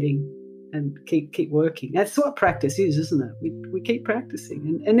integrating and keep working. That's what practice is, isn't it? We keep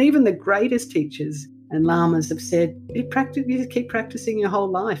practicing. And even the greatest teachers and lamas have said, you just keep practicing your whole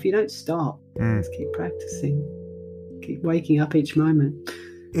life. You don't stop. Just keep practicing. Keep waking up each moment.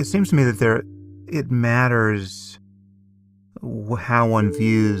 It seems to me that it matters how one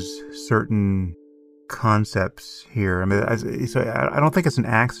views certain concepts here. I mean, so I don't think it's an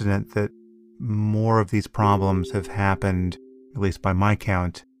accident that more of these problems have happened, at least by my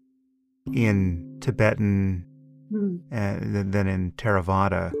count, in Tibetan than in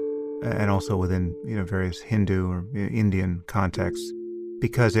Theravada, and also within various Hindu or Indian contexts.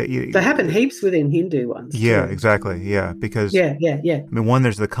 Because they happen heaps within Hindu ones. Yeah, too. Exactly. Yeah, because yeah. I mean, one,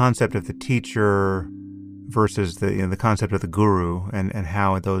 there's the concept of the teacher versus the concept of the guru, and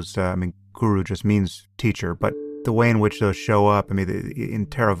how those. Guru just means teacher, but the way in which those show up. I mean, in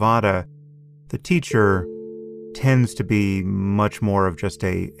Theravada, the teacher tends to be much more of just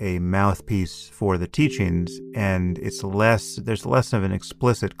a mouthpiece for the teachings, and there's less of an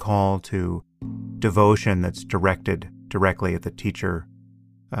explicit call to devotion that's directed directly at the teacher.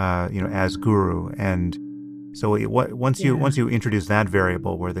 As guru, and so once you introduce that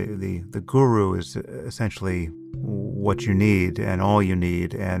variable, where the guru is essentially what you need and all you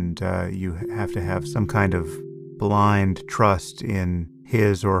need, and you have to have some kind of blind trust in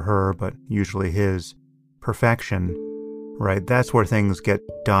his or her, but usually his perfection, right? That's where things get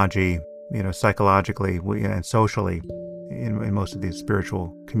dodgy, psychologically and socially in most of these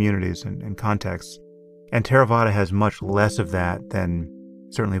spiritual communities and contexts. And Theravada has much less of that than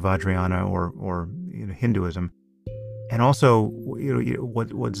certainly Vajrayana or Hinduism. And also,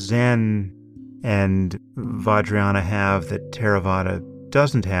 what Zen and Vajrayana have that Theravada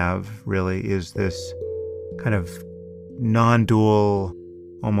doesn't have really is this kind of non-dual,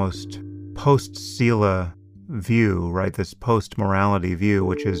 almost post-sila view, right? This post-morality view,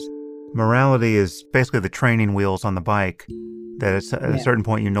 which is morality is basically the training wheels on the bike that at a certain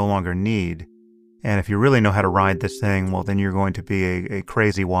point you no longer need. And if you really know how to ride this thing, well, then you're going to be a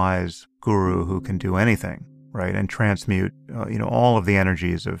crazy wise guru who can do anything, right? And transmute, all of the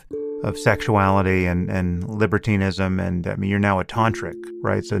energies of sexuality and libertinism. And I mean, you're now a tantric,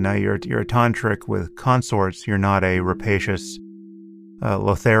 right? So now you're a tantric with consorts. You're not a rapacious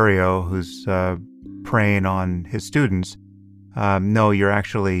Lothario who's preying on his students. No, you're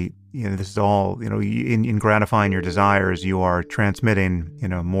actually, this is all, in gratifying your desires, you are transmitting,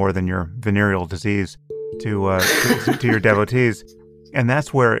 more than your venereal disease to your devotees. And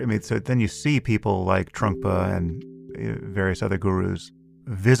that's where, so then you see people like Trungpa and various other gurus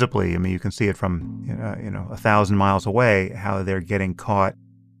visibly. I mean, you can see it from, 1,000 miles away, how they're getting caught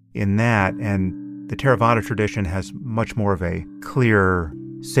in that. And the Theravada tradition has much more of a clear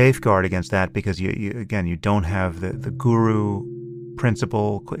safeguard against that, because you don't have the guru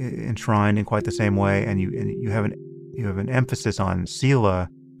principle enshrined in quite the same way, and you have an emphasis on sila,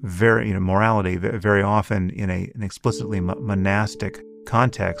 morality, very often in an explicitly monastic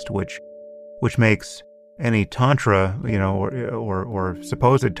context, which makes any tantra, or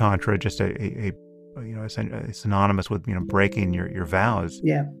supposed tantra, just a synonymous with breaking your vows.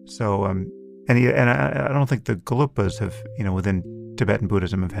 Yeah. So and I don't think the Gelugpas have within Tibetan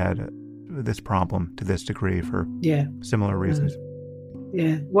Buddhism have had this problem to this degree for similar reasons.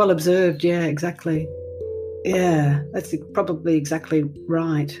 Yeah, well observed. Yeah, exactly. Yeah, that's probably exactly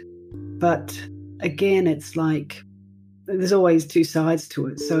right. But again, it's like there's always two sides to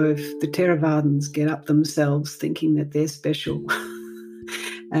it. So if the Theravadins get up themselves thinking that they're special,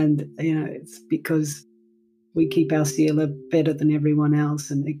 and it's because we keep our sila better than everyone else,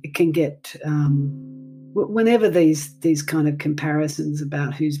 and it can get whenever these kind of comparisons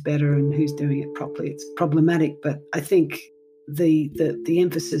about who's better and who's doing it properly, it's problematic. But I think the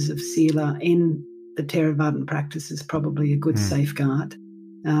emphasis of sila in the Theravadan practice is probably a good safeguard,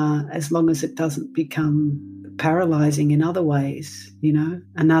 as long as it doesn't become paralyzing in other ways,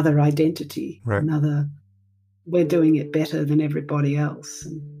 another identity, right. We're doing it better than everybody else.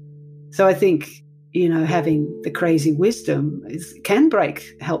 And so I think, having the crazy wisdom can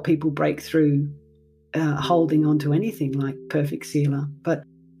help people break through holding on to anything like perfect sila. But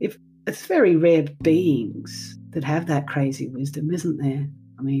if it's very rare beings that have that crazy wisdom, isn't there?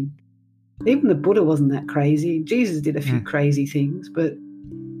 I mean, even the Buddha wasn't that crazy. Jesus did a few crazy things, but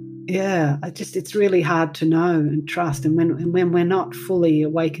Yeah, it's really hard to know and trust. And when we're not fully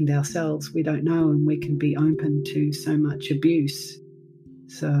awakened ourselves, we don't know, and we can be open to so much abuse.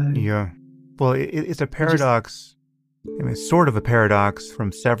 So Yeah. Well, it's a we just, paradox. I mean, it's sort of a paradox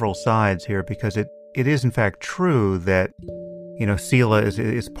from several sides here, because it is in fact true that, Sila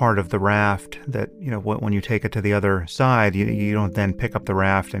is part of the raft, that, when you take it to the other side, you don't then pick up the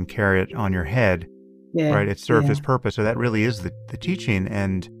raft and carry it on your head, yeah, right? It served yeah. its purpose. So that really is the teaching.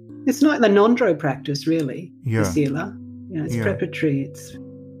 And It's not the non-dro practice, really, the yeah, sila. It's yeah, preparatory.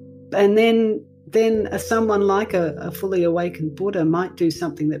 And then someone like a fully awakened Buddha might do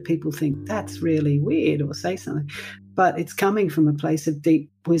something that people think that's really weird, or say something, but it's coming from a place of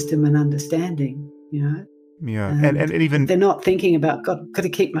deep wisdom and understanding, yeah. And and even, they're not thinking about got to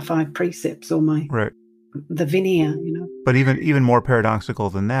keep my 5 precepts or right. the Vinaya, But even more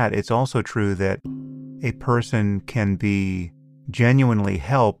paradoxical than that, it's also true that a person can be genuinely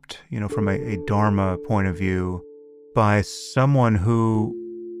helped, from a Dharma point of view, by someone who,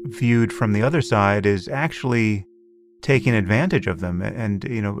 viewed from the other side, is actually taking advantage of them and,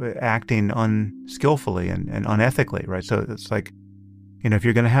 acting unskillfully and unethically, right? So it's like, if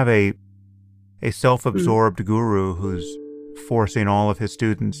you're going to have a self-absorbed guru who's forcing all of his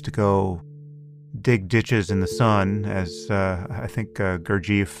students to go dig ditches in the sun, as I think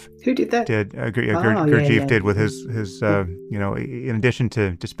Gurdjieff Who did that? did. Oh, yeah, Gurdjieff yeah. did with his in addition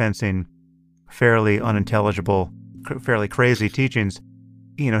to dispensing fairly unintelligible, fairly crazy teachings,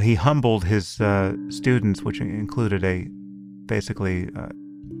 he humbled his students, which included basically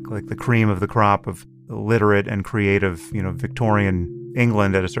like the cream of the crop of literate and creative, Victorian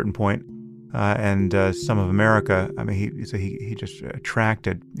England at a certain point. And some of America. I mean, he just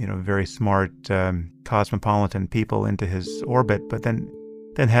attracted, very smart, cosmopolitan people into his orbit, but then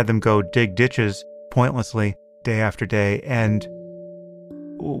had them go dig ditches pointlessly day after day. And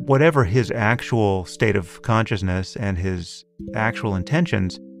whatever his actual state of consciousness and his actual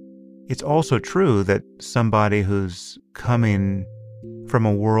intentions, it's also true that somebody who's coming from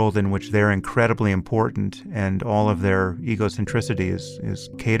a world in which they're incredibly important and all of their egocentricity is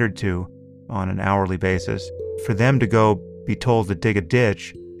catered to on an hourly basis, for them to go be told to dig a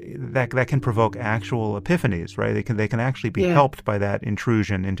ditch, that can provoke actual epiphanies, right? They can actually be helped by that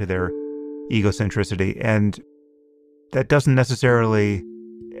intrusion into their egocentricity, and that doesn't necessarily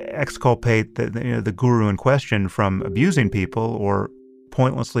exculpate the guru in question from abusing people or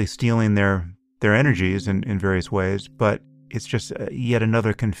pointlessly stealing their energies in various ways, but it's just yet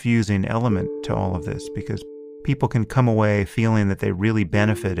another confusing element to all of this, because people can come away feeling that they really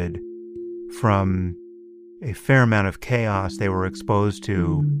benefited from a fair amount of chaos they were exposed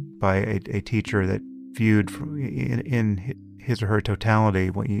to by a teacher that viewed in his or her totality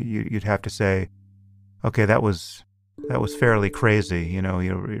what you'd have to say, okay, that was fairly crazy.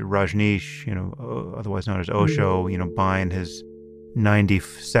 Rajneesh, otherwise known as Osho, buying his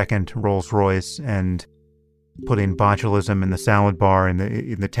 92nd Rolls Royce and putting botulism in the salad bar in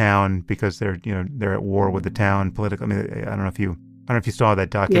the town because they're at war with the town politically. I mean, I don't know if you saw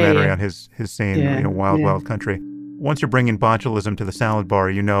that documentary on his scene, Wild Country. Once you're bringing botulism to the salad bar,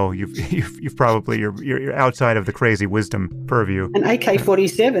 you've probably you're outside of the crazy wisdom purview. And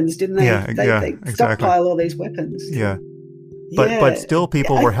AK-47s, didn't they? They exactly. stockpile all these weapons. Yeah. But still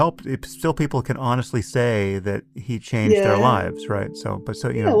people were helped. Still people can honestly say that he changed their lives, right?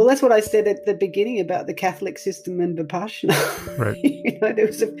 Well, that's what I said at the beginning about the Catholic system and Vipassana. Right. There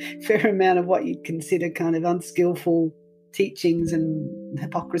was a fair amount of what you'd consider kind of unskillful teachings and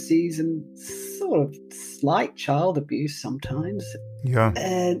hypocrisies and sort of slight child abuse sometimes. Yeah.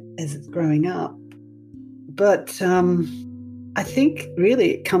 As it's growing up. But I think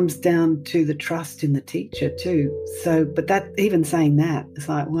really it comes down to the trust in the teacher too. So, but that, even saying that, it's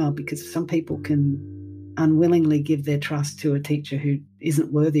like, well, because some people can unwillingly give their trust to a teacher who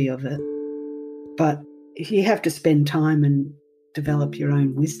isn't worthy of it. But you have to spend time and develop your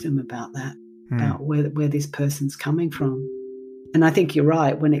own wisdom about that, about where this person's coming from. And I think you're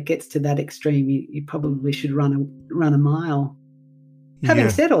right. When it gets to that extreme, you probably should run a mile. Having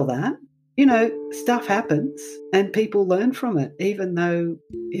said all that, stuff happens and people learn from it, even though,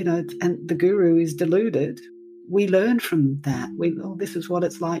 and the guru is deluded. We learn from that. This is what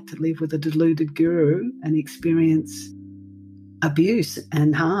it's like to live with a deluded guru and experience abuse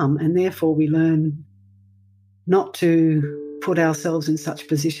and harm. And therefore we learn not to put ourselves in such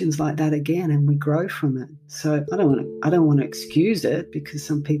positions like that again, and we grow from it. So I don't want to excuse it, because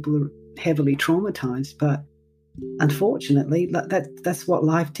some people are heavily traumatized, but unfortunately, that's what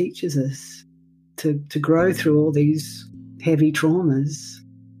life teaches us, to grow through all these heavy traumas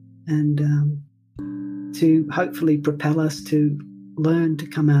and to hopefully propel us to learn to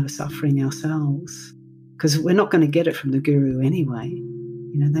come out of suffering ourselves, because we're not going to get it from the guru anyway.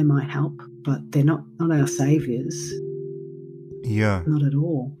 You know, they might help, but they're not our saviors. Yeah. Not at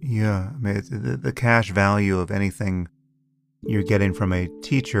all. Yeah. I mean, the cash value of anything you're getting from a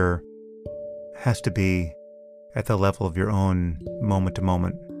teacher has to be at the level of your own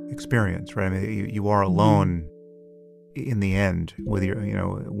moment-to-moment experience, right? I mean, you are alone in the end with your, you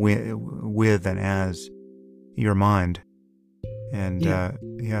know, with and as your mind. And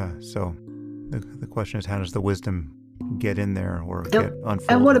so the question is, how does the wisdom get in there or get unfolded?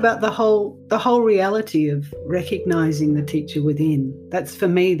 And what about the whole reality of recognizing the teacher within? That's, for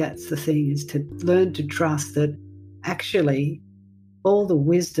me, that's the thing, is to learn to trust that actually all the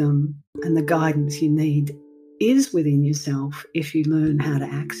wisdom and the guidance you need is within yourself if you learn how to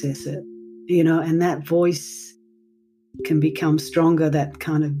access it, you know, and that voice can become stronger. That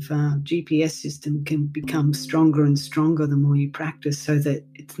kind of GPS system can become stronger and stronger the more you practice, so that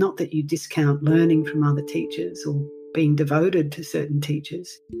it's not that you discount learning from other teachers or being devoted to certain teachers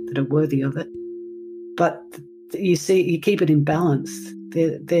that are worthy of it, but you keep it in balance.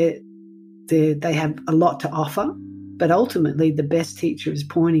 They have a lot to offer, but ultimately the best teacher is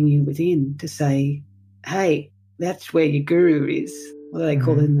pointing you within to say, hey, that's where your guru is. What do they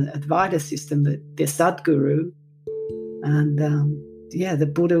call it in the Advaita system? The Sadguru. And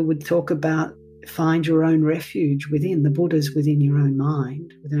the Buddha would talk about find your own refuge within. The Buddha's within your own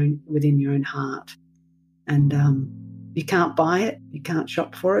mind, within your own heart. And you can't buy it. You can't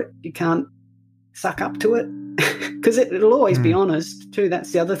shop for it. You can't suck up to it, because it'll always be honest too.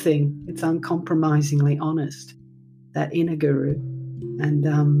 That's the other thing. It's uncompromisingly honest, that inner guru. And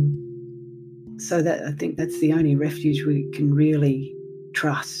so that, I think that's the only refuge we can really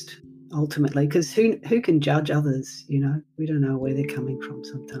trust ultimately, because who can judge others? You know, we don't know where they're coming from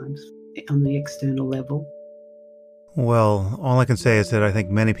sometimes on the external level. Well, all I can say is that I think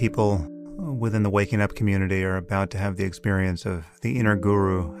many people within the Waking Up community are about to have the experience of the inner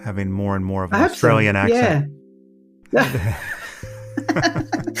guru having more and more of an Australian accent. Yeah.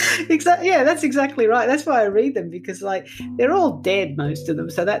 Exactly. Yeah, that's exactly right. That's why I read them, because like they're all dead, most of them.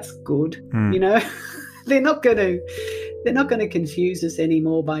 So that's good. You know, they're not going to confuse us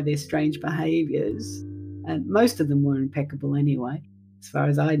anymore by their strange behaviours. And most of them were impeccable anyway, as far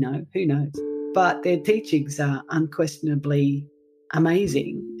as I know. Who knows? But their teachings are unquestionably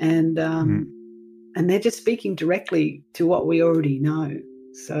amazing, and they're just speaking directly to what we already know.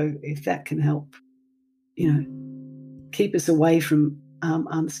 So if that can help, you know, keep us away from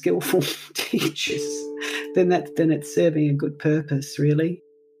unskillful teachers, then it's serving a good purpose, really.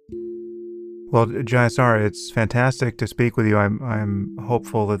 Well, Jayasara, it's fantastic to speak with you. I'm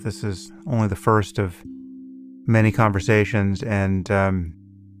hopeful that this is only the first of many conversations, and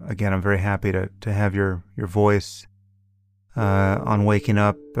again, I'm very happy to have your voice on Waking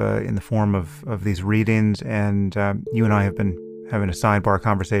Up in the form of these readings, and you and I have been having a sidebar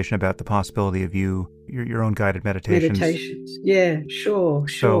conversation about the possibility of your own guided meditations. Yeah, sure.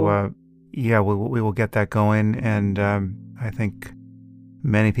 So, we will get that going, and I think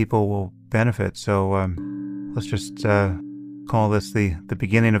many people will benefit. So let's just call this the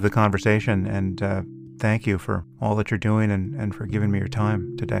beginning of the conversation, and thank you for all that you're doing and for giving me your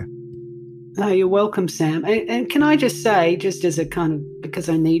time today. Oh, you're welcome, Sam. And can I just say, just as a kind of, because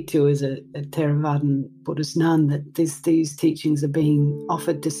I need to as a Theravadan Buddhist nun, that these teachings are being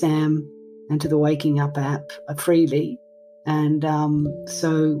offered to Sam and to the Waking Up app freely. And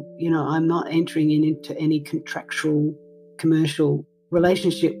so, you know, I'm not entering into any contractual commercial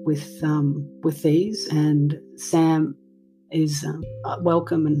relationship with these, and Sam is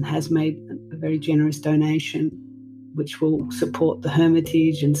welcome and has made a very generous donation, which will support the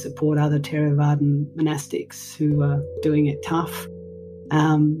Hermitage and support other Theravadan monastics who are doing it tough.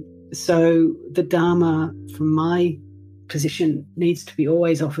 So the Dharma, from my position, needs to be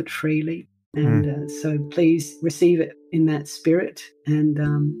always offered freely, and so please receive it in that spirit, and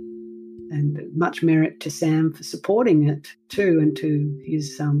much merit to Sam for supporting it too, and to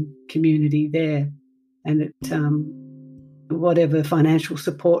his community there. And it, whatever financial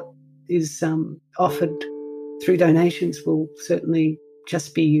support is offered through donations will certainly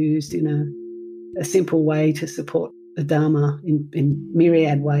just be used in a simple way to support the Dharma in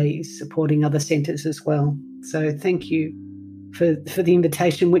myriad ways, supporting other centres as well. So thank you for the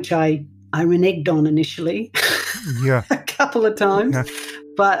invitation, which I reneged on initially a couple of times. Yeah.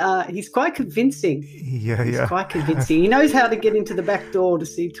 But he's quite convincing. He's quite convincing. He knows how to get into the back door to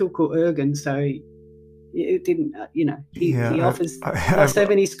see Tulku Urgyen, so It didn't, he Yeah, offers not so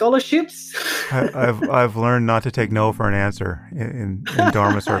many scholarships. I've learned not to take no for an answer in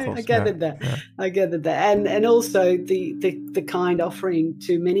Dharma circles. I gathered that. Yeah. I gathered that, and also the kind offering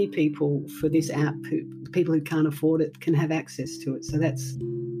to many people for this app, people who can't afford it can have access to it. So that's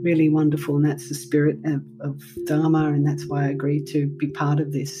really wonderful, and that's the spirit of Dharma, and that's why I agreed to be part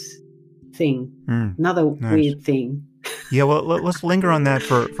of this thing. Another nice. weird thing. Yeah, well, let's linger on that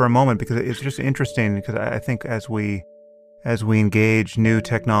for a moment, because it's just interesting, because I think as we engage new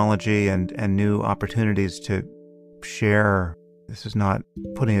technology and new opportunities to share, this is not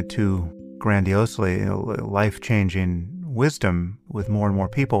putting it too grandiosely, life-changing wisdom with more and more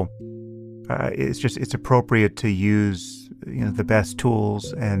people, it's appropriate to use the best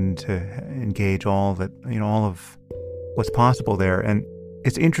tools and to engage all of what's possible there. And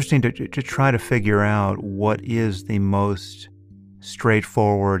it's interesting to try to figure out what is the most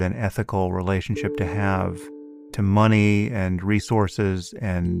straightforward and ethical relationship to have to money and resources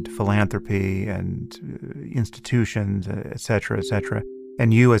and philanthropy and institutions, et cetera, et cetera.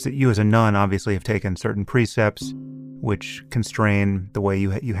 And you as a nun obviously have taken certain precepts which constrain the way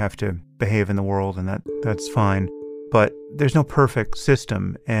you have to behave in the world, and that's fine. But there's no perfect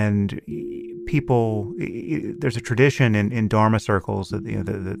system, and there's a tradition in Dharma circles that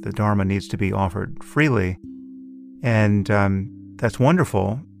the Dharma needs to be offered freely, and that's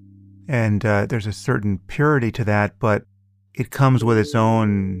wonderful. And there's a certain purity to that, but it comes with its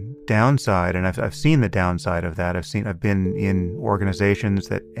own downside, and I've seen the downside of that. I've been in organizations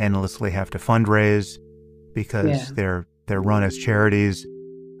that endlessly have to fundraise because they're run as charities.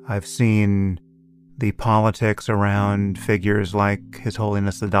 I've seen the politics around figures like His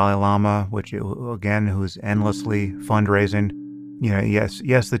Holiness the Dalai Lama, who's endlessly fundraising.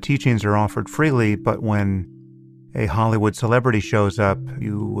 Yes, the teachings are offered freely, but when a Hollywood celebrity shows up,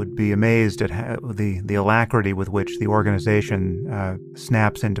 you would be amazed at the alacrity with which the organization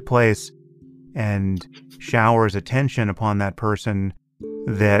snaps into place and showers attention upon that person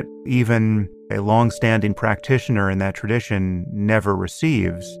that even a long-standing practitioner in that tradition never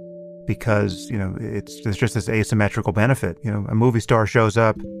receives, because there's just this asymmetrical benefit. A movie star shows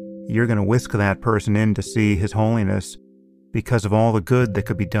up, you're going to whisk that person in to see His Holiness because of all the good that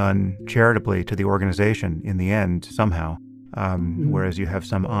could be done charitably to the organization in the end somehow. Whereas you have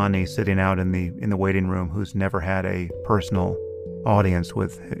some Ani sitting out in the waiting room who's never had a personal audience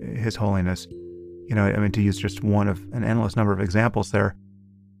with His Holiness. To use just one of an endless number of examples there.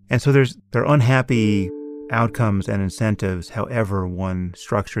 And so there are unhappy outcomes and incentives however one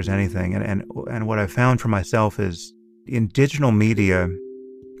structures anything. And what I've found for myself is in digital media,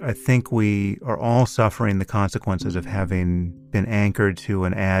 I think we are all suffering the consequences of having been anchored to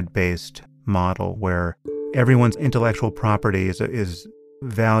an ad-based model where everyone's intellectual property is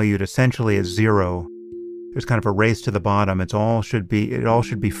valued essentially as zero. There's kind of a race to the bottom. It all should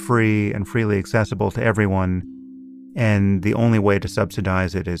be free and freely accessible to everyone, and the only way to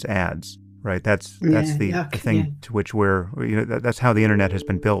subsidize it is ads, right? That's the thing to which that's how the internet has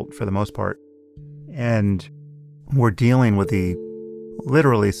been built for the most part. And we're dealing with the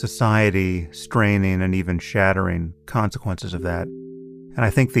literally society straining and even shattering consequences of that. And I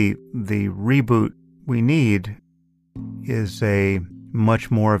think the reboot we need is a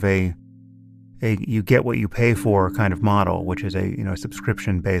much more of a you get what you pay for kind of model, which is a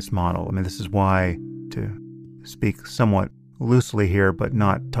subscription-based model. I mean, this is why, to speak somewhat loosely here, but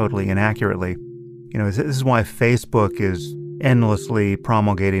not totally inaccurately, this is why Facebook is endlessly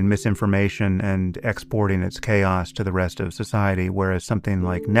promulgating misinformation and exporting its chaos to the rest of society, whereas something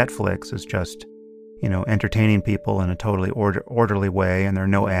like Netflix is just, entertaining people in a totally orderly way, and there are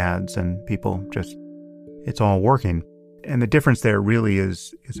no ads, and people just, it's all working. And the difference there really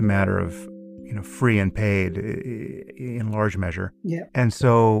is a matter of, free and paid in large measure. Yeah. And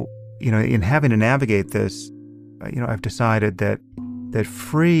so, in having to navigate this, I've decided that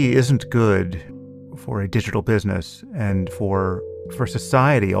free isn't good for a digital business and for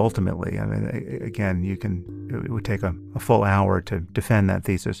society ultimately. I mean, again, it would take a full hour to defend that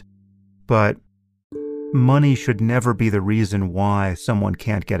thesis. But money should never be the reason why someone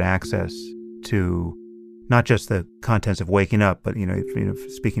can't get access to not just the contents of Waking Up, but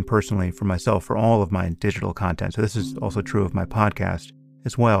speaking personally for myself, for all of my digital content. So this is also true of my podcast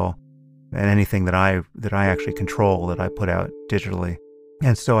as well, and anything that I actually control that I put out digitally.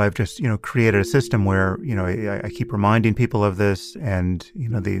 And so I've just created a system where I keep reminding people of this, and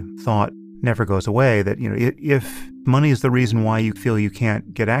the thought never goes away that if money is the reason why you feel you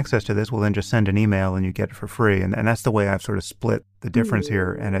can't get access to this, well then just send an email and you get it for free. And that's the way I've sort of split the difference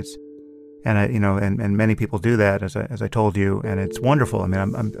here. And And and many people do that, as I told you, and it's wonderful. I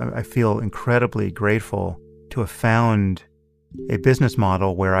mean, I feel incredibly grateful to have found a business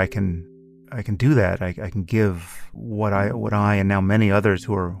model where I can do that. I can give what I and now many others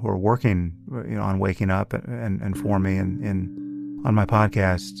who are working on Waking Up and for me and on my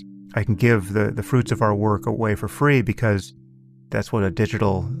podcast, I can give the fruits of our work away for free, because that's what a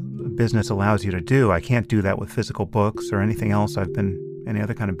digital business allows you to do. I can't do that with physical books or anything else any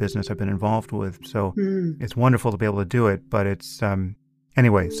other kind of business I've been involved with. So it's wonderful to be able to do it. But it's,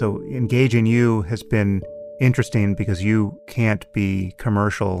 anyway, so engaging you has been interesting because you can't be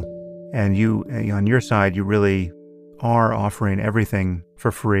commercial, and you, on your side, you really are offering everything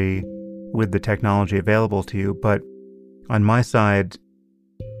for free with the technology available to you. But on my side,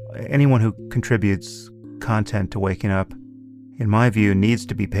 anyone who contributes content to Waking Up, in my view, needs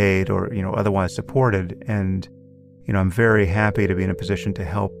to be paid or, otherwise supported. And I'm very happy to be in a position to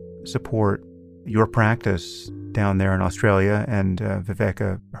help support your practice down there in Australia and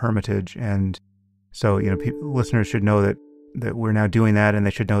Viveka Hermitage. And so, listeners should know that we're now doing that, and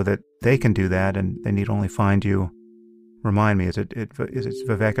they should know that they can do that, and they need only find you. Remind me, is it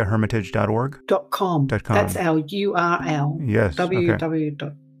vivekahermitage.org? .com. That's our URL. Yes.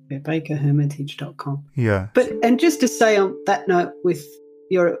 www.vivekahermitage.com. Yeah. And just to say on that note, with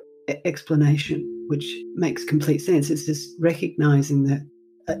your explanation, which makes complete sense, it's just recognizing that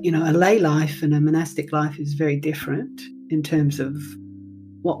a lay life and a monastic life is very different in terms of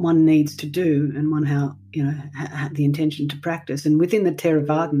what one needs to do and one how the intention to practice. And within the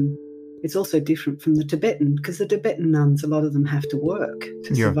Theravadan, it's also different from the Tibetan, because the Tibetan nuns, a lot of them have to work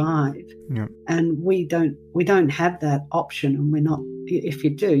to survive. Yeah. And we don't have that option, and we're not. If you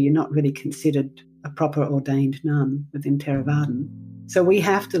do, you're not really considered a proper ordained nun within Theravadan. So we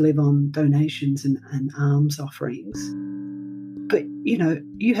have to live on donations and alms offerings. But,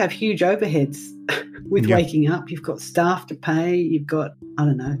 you have huge overheads with Waking Up. You've got staff to pay. You've got, I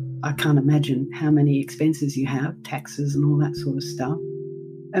don't know, I can't imagine how many expenses you have, taxes and all that sort of stuff.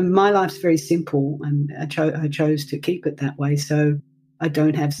 And my life's very simple, and I chose to keep it that way. So I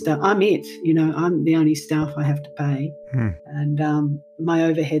don't have staff. I'm I'm the only staff I have to pay. And my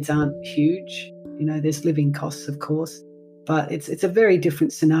overheads aren't huge. There's living costs, of course. But it's a very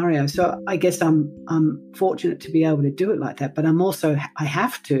different scenario. So I guess I'm fortunate to be able to do it like that. But I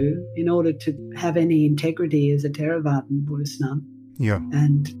have to, in order to have any integrity as a Theravadan Buddhist nun. Yeah.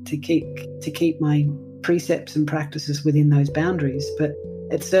 And to keep my precepts and practices within those boundaries. But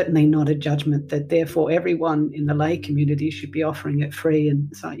it's certainly not a judgment that therefore everyone in the lay community should be offering it free. And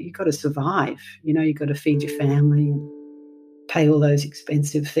so you've got to survive. You've got to feed your family and pay all those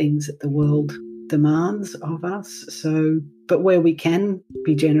expensive things that the world demands of us. So, but where we can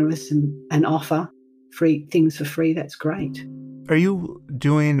be generous and offer free things for free, that's great. Are you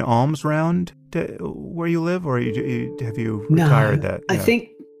doing alms round where you live, or have you retired that? I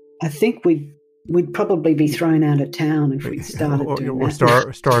think we'd probably be thrown out of town if we started doing that.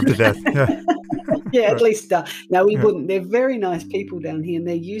 Or starved to death. Yeah, at least. No, we wouldn't. They're very nice people down here, and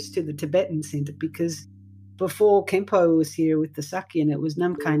they're used to the Tibetan centre, because before Khenpo was here with the Sakyan, it was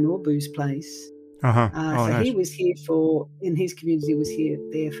Namkhai Norbu's place. Nice. He was here in his community, was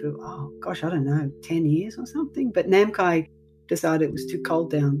there for, I don't know, 10 years or something. But Namkhai decided it was too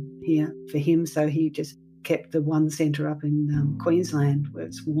cold down here for him, so he just kept the one centre up in Queensland where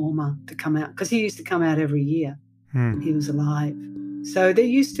it's warmer to come out, because he used to come out every year when he was alive. So they're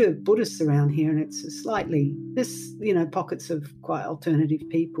used to Buddhists around here, and it's there's pockets of quite alternative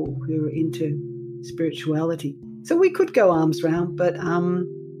people who are into spirituality. So we could go alms round, but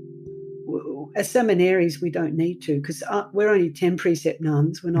as seminaries, we don't need to, because we're only 10 precept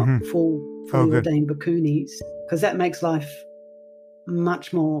nuns. We're not fully ordained bhikkhunis, because that makes life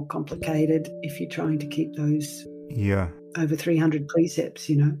much more complicated if you're trying to keep those over 300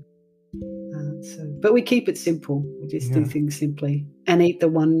 precepts, but we keep it simple. We just do things simply and eat the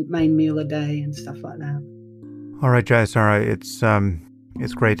one main meal a day and stuff like that. All right, Jayasara,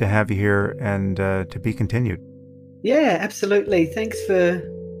 it's great to have you here, and to be continued. Yeah, absolutely. Thanks for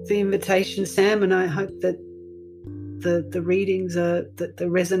the invitation, Sam, and I hope that the readings that they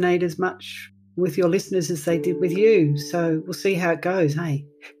resonate as much with your listeners as they did with you. So we'll see how it goes, hey?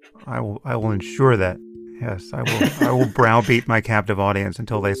 I will ensure that. Yes, I will browbeat my captive audience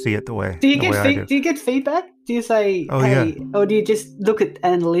until they see it the way. Do you get feedback? Do you say, hey, yeah, or do you just look at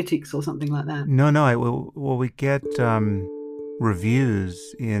analytics or something like that? No. We get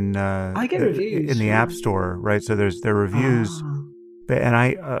reviews in I get reviews in the App Store, right? So there are reviews. And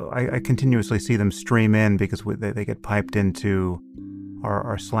I continuously see them stream in, because they get piped into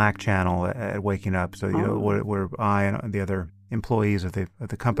our Slack channel at Waking Up. So where I and the other employees of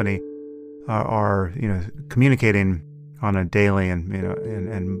the company are communicating on a daily and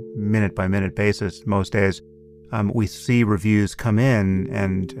minute by minute basis most days. We see reviews come in,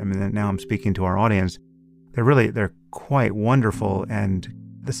 and I mean, now I'm speaking to our audience. They're quite wonderful, and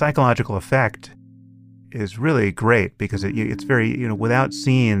the psychological effect is really great because it's very, without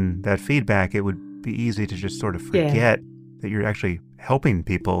seeing that feedback, it would be easy to just sort of forget that you're actually helping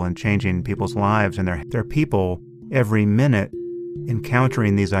people and changing people's lives. And there are people every minute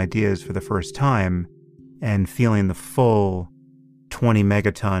encountering these ideas for the first time and feeling the full 20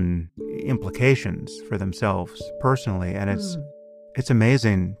 megaton implications for themselves personally. And it's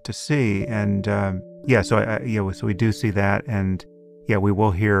amazing to see. And so we do see that. And we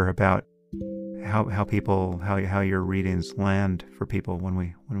will hear about how your readings land for people when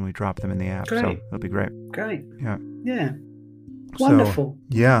we drop them in the app. Great. So that'll be great. Great. Yeah. Yeah. Wonderful. So,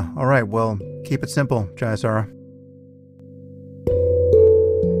 yeah. All right. Well, keep it simple, Jayasara.